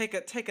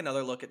 Take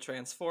another look at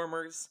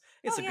Transformers.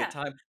 It's Oh a good yeah.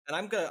 time. And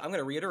I'm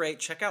gonna reiterate,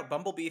 check out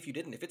Bumblebee if you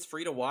didn't. If it's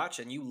free to watch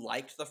and you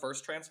liked the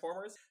first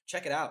Transformers,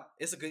 check it out.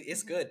 It's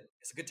Mhm. good.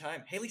 It's a good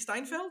time. Haley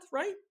Steinfeld,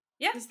 right?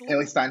 Yeah. Is the Haley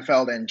lead?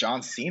 Steinfeld and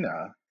John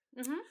Cena. Mhm.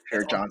 If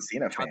you're It's a awesome. John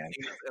Cena John fan,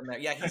 Cena's in there.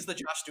 Yeah, he's the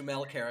Josh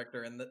Duhamel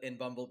character in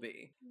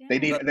Bumblebee. Yeah.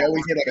 they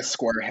always need like a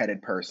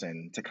square-headed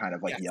person to kind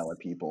of like Yes. yell at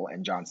people,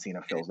 and John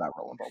Cena fills that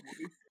role in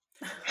Bumblebee.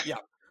 Yeah.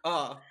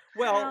 Well,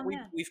 Oh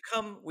man.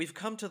 we've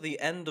come to the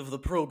end of the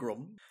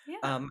program.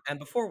 Yeah. And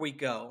before we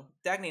go,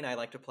 Dagny and I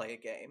like to play a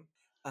game.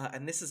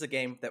 And this is a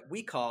game that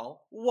we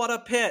call What a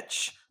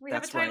Pitch. We have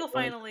a That's right. title It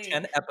only took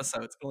finally. 10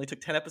 episodes. It only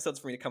took 10 episodes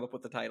for me to come up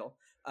with the title.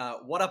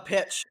 What a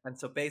Pitch. And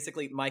so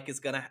basically, Mike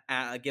is going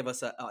to give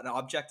us an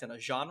object and a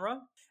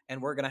genre,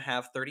 and we're going to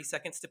have 30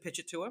 seconds to pitch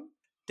it to him.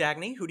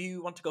 Dagny, who do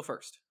you want to go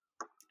first?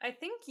 I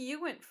think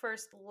you went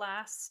first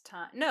last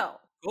time. No.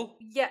 Cool.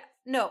 Yeah.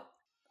 No.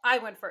 I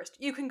went first.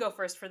 You can go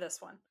first for this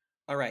one.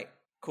 All right.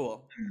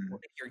 Cool. Hmm. We'll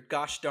take your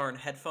gosh darn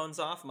headphones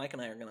off. Mike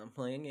and I are gonna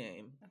play a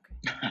game.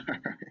 Okay.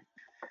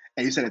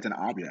 And you said it's an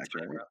object,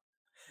 right?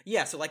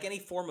 Yeah, so like any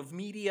form of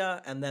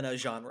media and then a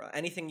genre,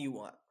 anything you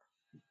want.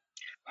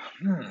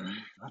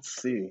 Let's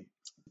see.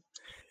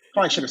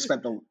 Probably should have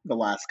spent the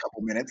last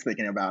couple minutes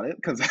thinking about it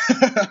because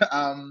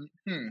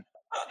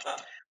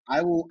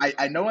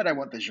I know what I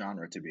want the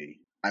genre to be.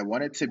 I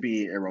want it to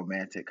be a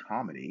romantic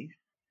comedy,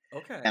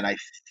 and Okay. I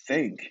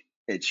think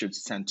it should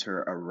center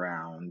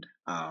around.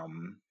 Are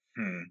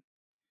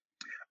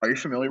you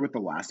familiar with The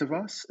Last of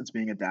Us? It's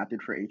being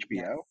adapted for HBO.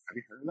 Yes. Have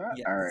you heard of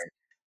that? All Yes.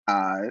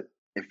 right.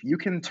 If you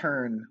can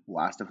turn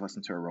Last of Us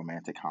into a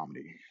romantic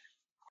comedy,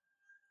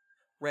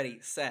 Ready,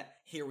 set,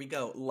 here we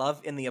go. Love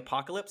in the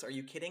Apocalypse. Are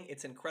you kidding?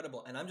 It's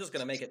incredible. And I'm just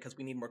gonna make it because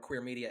we need more queer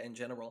media in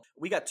general.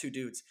 We got two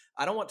dudes.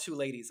 I don't want two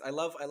ladies. I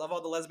love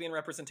all the lesbian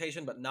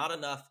representation, but not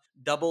enough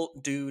double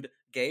dude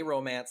gay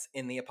romance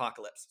in the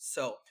apocalypse.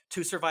 So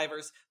two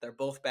survivors, they're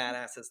both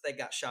badasses. They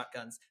got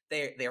shotguns.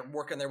 They're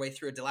working their way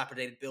through a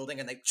dilapidated building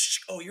and they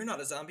oh, you're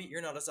not a zombie,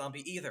 you're not a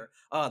zombie either.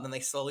 And then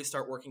they slowly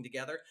start working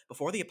together.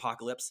 Before the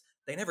apocalypse,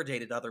 they never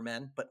dated other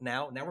men, but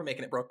now we're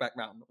making it Brokeback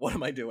Mountain. What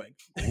am I doing?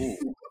 ooh.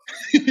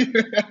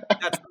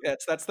 That's the pitch.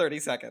 That's 30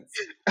 seconds.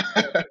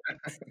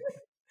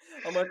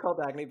 I'm gonna call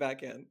Dagny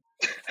back in.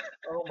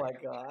 Oh my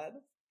god.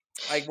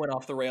 I went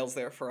off the rails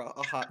there for a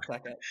hot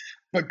second.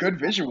 But good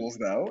visuals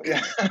though.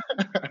 Yeah.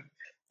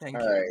 Thank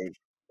All you. right.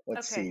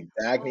 Let's Okay. see.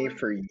 Dagny,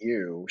 for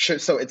you.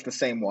 So it's the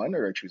same one,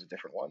 or choose a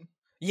different one?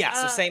 Yeah,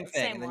 so same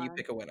thing, Same and then you one.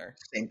 pick a winner.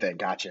 Same thing.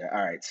 Gotcha.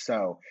 All right.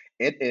 So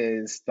it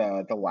is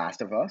the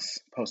Last of Us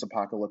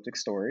post-apocalyptic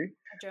story,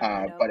 I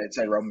generally but know it's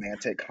a these.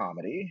 romantic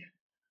comedy.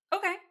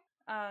 Okay.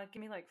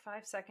 Give me like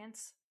 5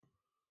 seconds.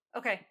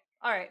 Okay.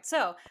 All right.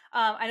 So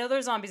I know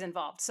there's zombies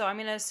involved. So I'm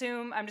gonna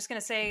assume I'm just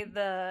gonna say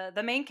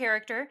the main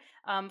character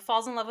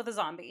falls in love with a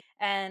zombie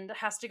and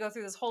has to go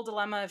through this whole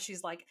dilemma of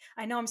she's like,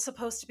 I know I'm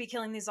supposed to be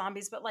killing these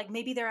zombies, but like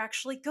maybe they're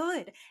actually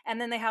good. And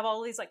then they have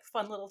all these like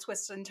fun little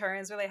twists and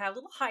turns where they have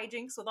little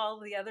hijinks with all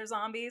of the other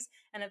zombies,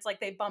 and it's like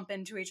they bump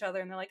into each other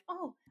and they're like,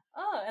 oh,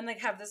 and they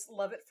have this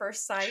love at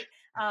first sight.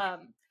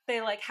 They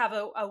like have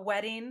a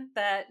wedding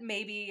that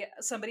maybe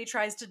somebody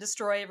tries to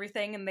destroy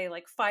everything and they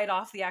like fight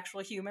off the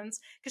actual humans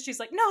because she's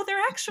like, no,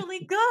 they're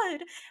actually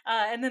good.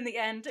 And then the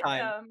end,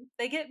 Time.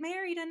 they get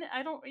married and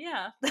I don't,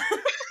 yeah.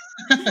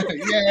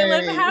 They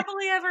live Yay!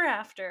 happily ever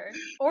after.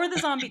 Or the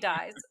zombie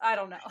dies. I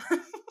don't know.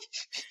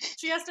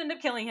 She has to end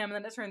up killing him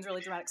and then it turns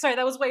really dramatic. Sorry,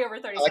 that was way over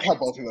 30 I like how seconds.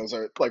 both of those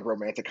are like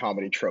romantic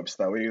comedy tropes,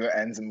 though. It either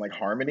ends in like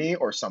harmony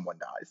or someone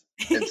dies.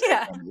 It's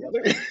Yeah. one or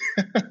the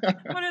other.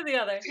 One or the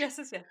other. Yes,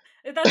 yes, yes.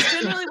 That's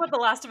generally what The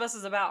Last of Us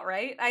is about,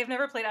 right? I've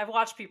never played. I've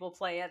watched people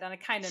play it, and I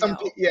kind of know.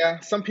 Yeah,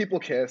 some people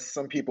kiss,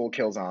 some people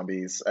kill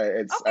zombies. I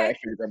Okay.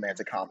 figured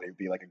romantic comedy would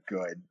be like a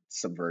good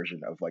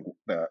subversion of like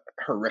the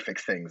horrific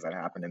things that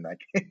happen in that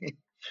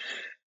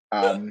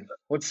game.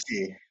 Let's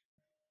see.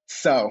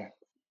 So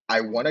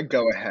I want to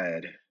go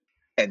ahead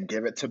and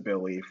give it to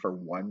Billy for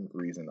one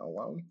reason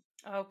alone.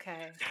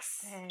 Okay.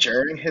 Yes. Dang.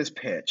 During his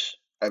pitch,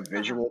 a Uh-huh.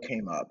 visual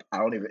came up.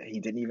 He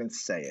didn't even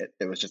say it.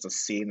 It was just a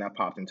scene that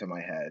popped into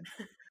my head.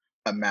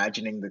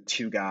 Imagining the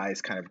two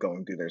guys kind of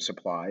going through their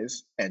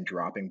supplies and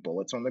dropping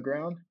bullets on the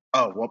ground.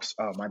 Oh, whoops.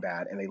 Oh, my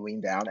bad. And they lean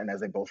down, and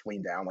as they both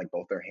lean down, like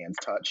both their hands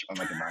touch on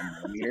like a 9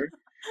 millimeter,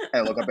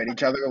 and look up at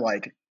each other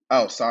like,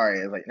 "Oh, sorry."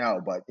 It's like, "No,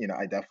 but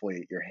I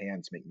definitely your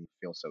hands make me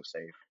feel so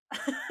safe."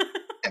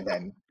 And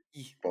then,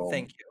 boom,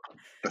 Thank you.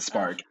 the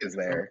spark is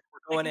We're there.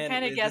 going I can in.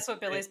 kind of with guess this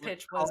what Billy's is-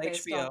 pitch call was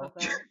based off of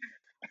HBO. that.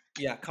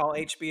 Yeah, call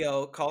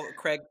HBO. Call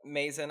Craig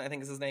Mazin, I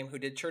think is his name, who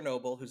did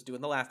Chernobyl, who's doing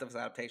the Last of Us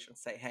adaptation.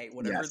 Say, hey,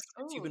 whatever Yes,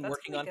 scripts you've Oh, been that's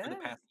working pretty on for the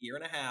good. past year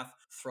and a half,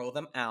 throw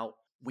them out.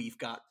 We've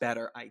got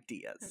better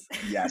ideas.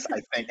 yes.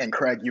 I think, and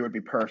Craig, you would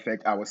be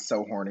perfect. I was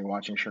so horny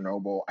watching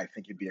Chernobyl. I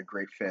think you'd be a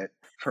great fit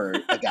for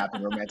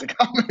adapting romantic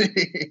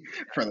comedy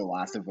for The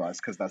Last of Us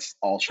because that's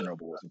all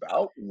Chernobyl was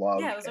about.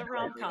 Love Yeah, it was a and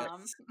rom heartbreak.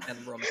 com.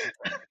 And romantic.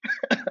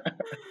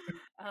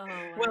 Oh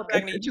Well, wow.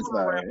 Good Dagny, you pitches want to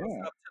though. wrap us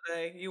Yeah. up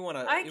today? You want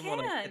I hit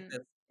can. this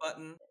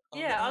button on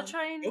Yeah, the I'll end?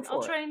 try Go and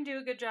I'll for it. try and do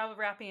a good job of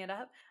wrapping it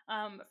up.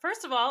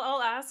 First of all,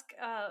 I'll ask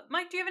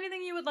Mike, do you have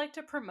anything you would like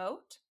to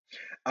promote?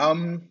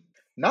 Um,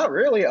 Not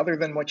really, other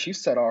than what you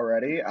said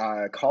already.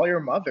 Call Your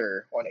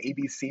Mother on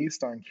ABC,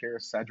 starring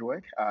Kira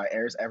Sedgwick.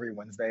 Airs every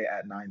Wednesday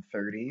at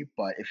 9:30.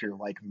 But if you're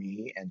like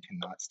me and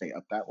cannot stay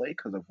up that late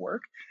because of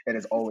work, it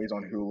is always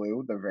on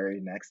Hulu the very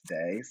next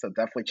day. So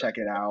definitely check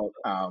it out.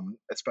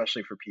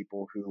 Especially for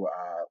people who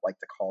like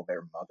to call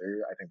their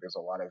mother. I think there's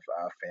a lot of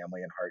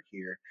family and heart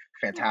here.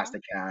 Aw.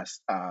 Fantastic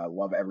cast.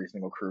 Love every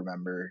single crew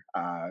member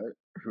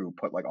who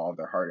put like all of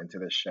their heart into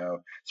this show,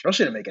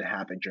 especially to make it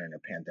happen during a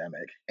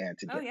pandemic and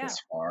to Oh get yeah. this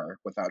far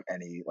without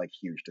any like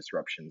huge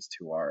disruptions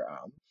to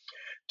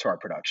our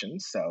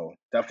productions. So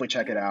definitely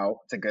check it Yeah. out.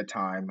 It's a good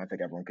time. I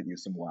think everyone could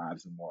use some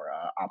laughs and more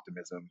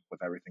optimism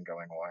with everything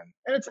going on.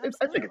 And I think it's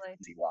Absolutely. an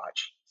easy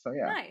watch. So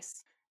yeah.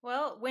 Nice.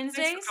 Well, Thanks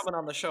for Wednesdays. coming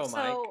on the show, Mike.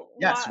 So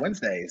Yes,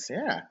 Wednesdays.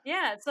 Yeah.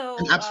 yeah, so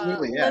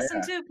Absolutely. Yeah,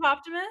 listen yeah. to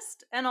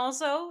Poptimist, and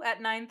also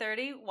at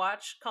 9:30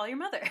 watch Call Your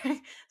Mother.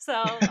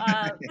 So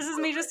this is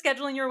me just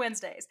scheduling your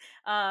Wednesdays.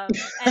 And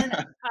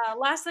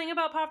last thing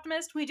about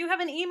Poptimist, we do have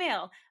an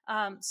email.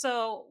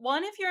 So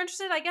one, if you're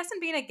interested, I guess, in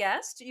being a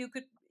guest, you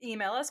could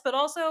email us. But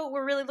also,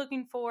 we're really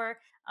looking for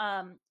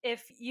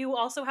if you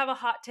also have a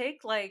hot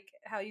take, like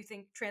how you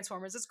think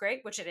Transformers is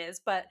great, which it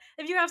is. But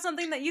if you have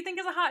something that you think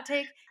is a hot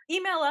take,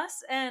 email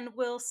us and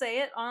we'll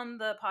say it on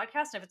the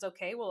podcast. And if it's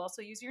okay, we'll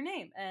also use your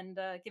name and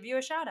give you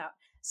a shout out.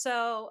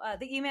 So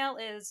the email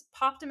is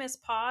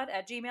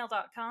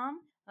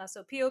poptimistpod@gmail.com.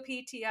 So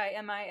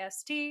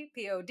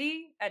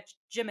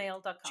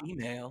poptimistpod@gmail.com.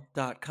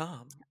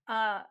 Gmail.com.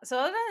 So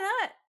other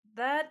than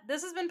that,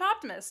 this has been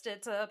Poptimist.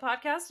 It's a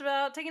podcast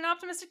about taking an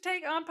optimistic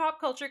take on pop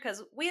culture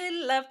because we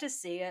love to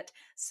see it.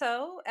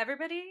 So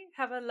everybody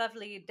have a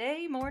lovely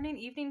day, morning,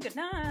 evening, good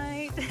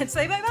night, and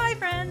say bye-bye,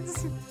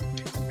 friends.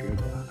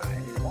 Goodbye.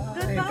 Bye.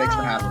 Goodbye. Thanks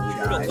for having me,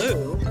 guys.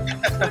 Toodaloo.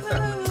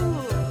 Toodaloo.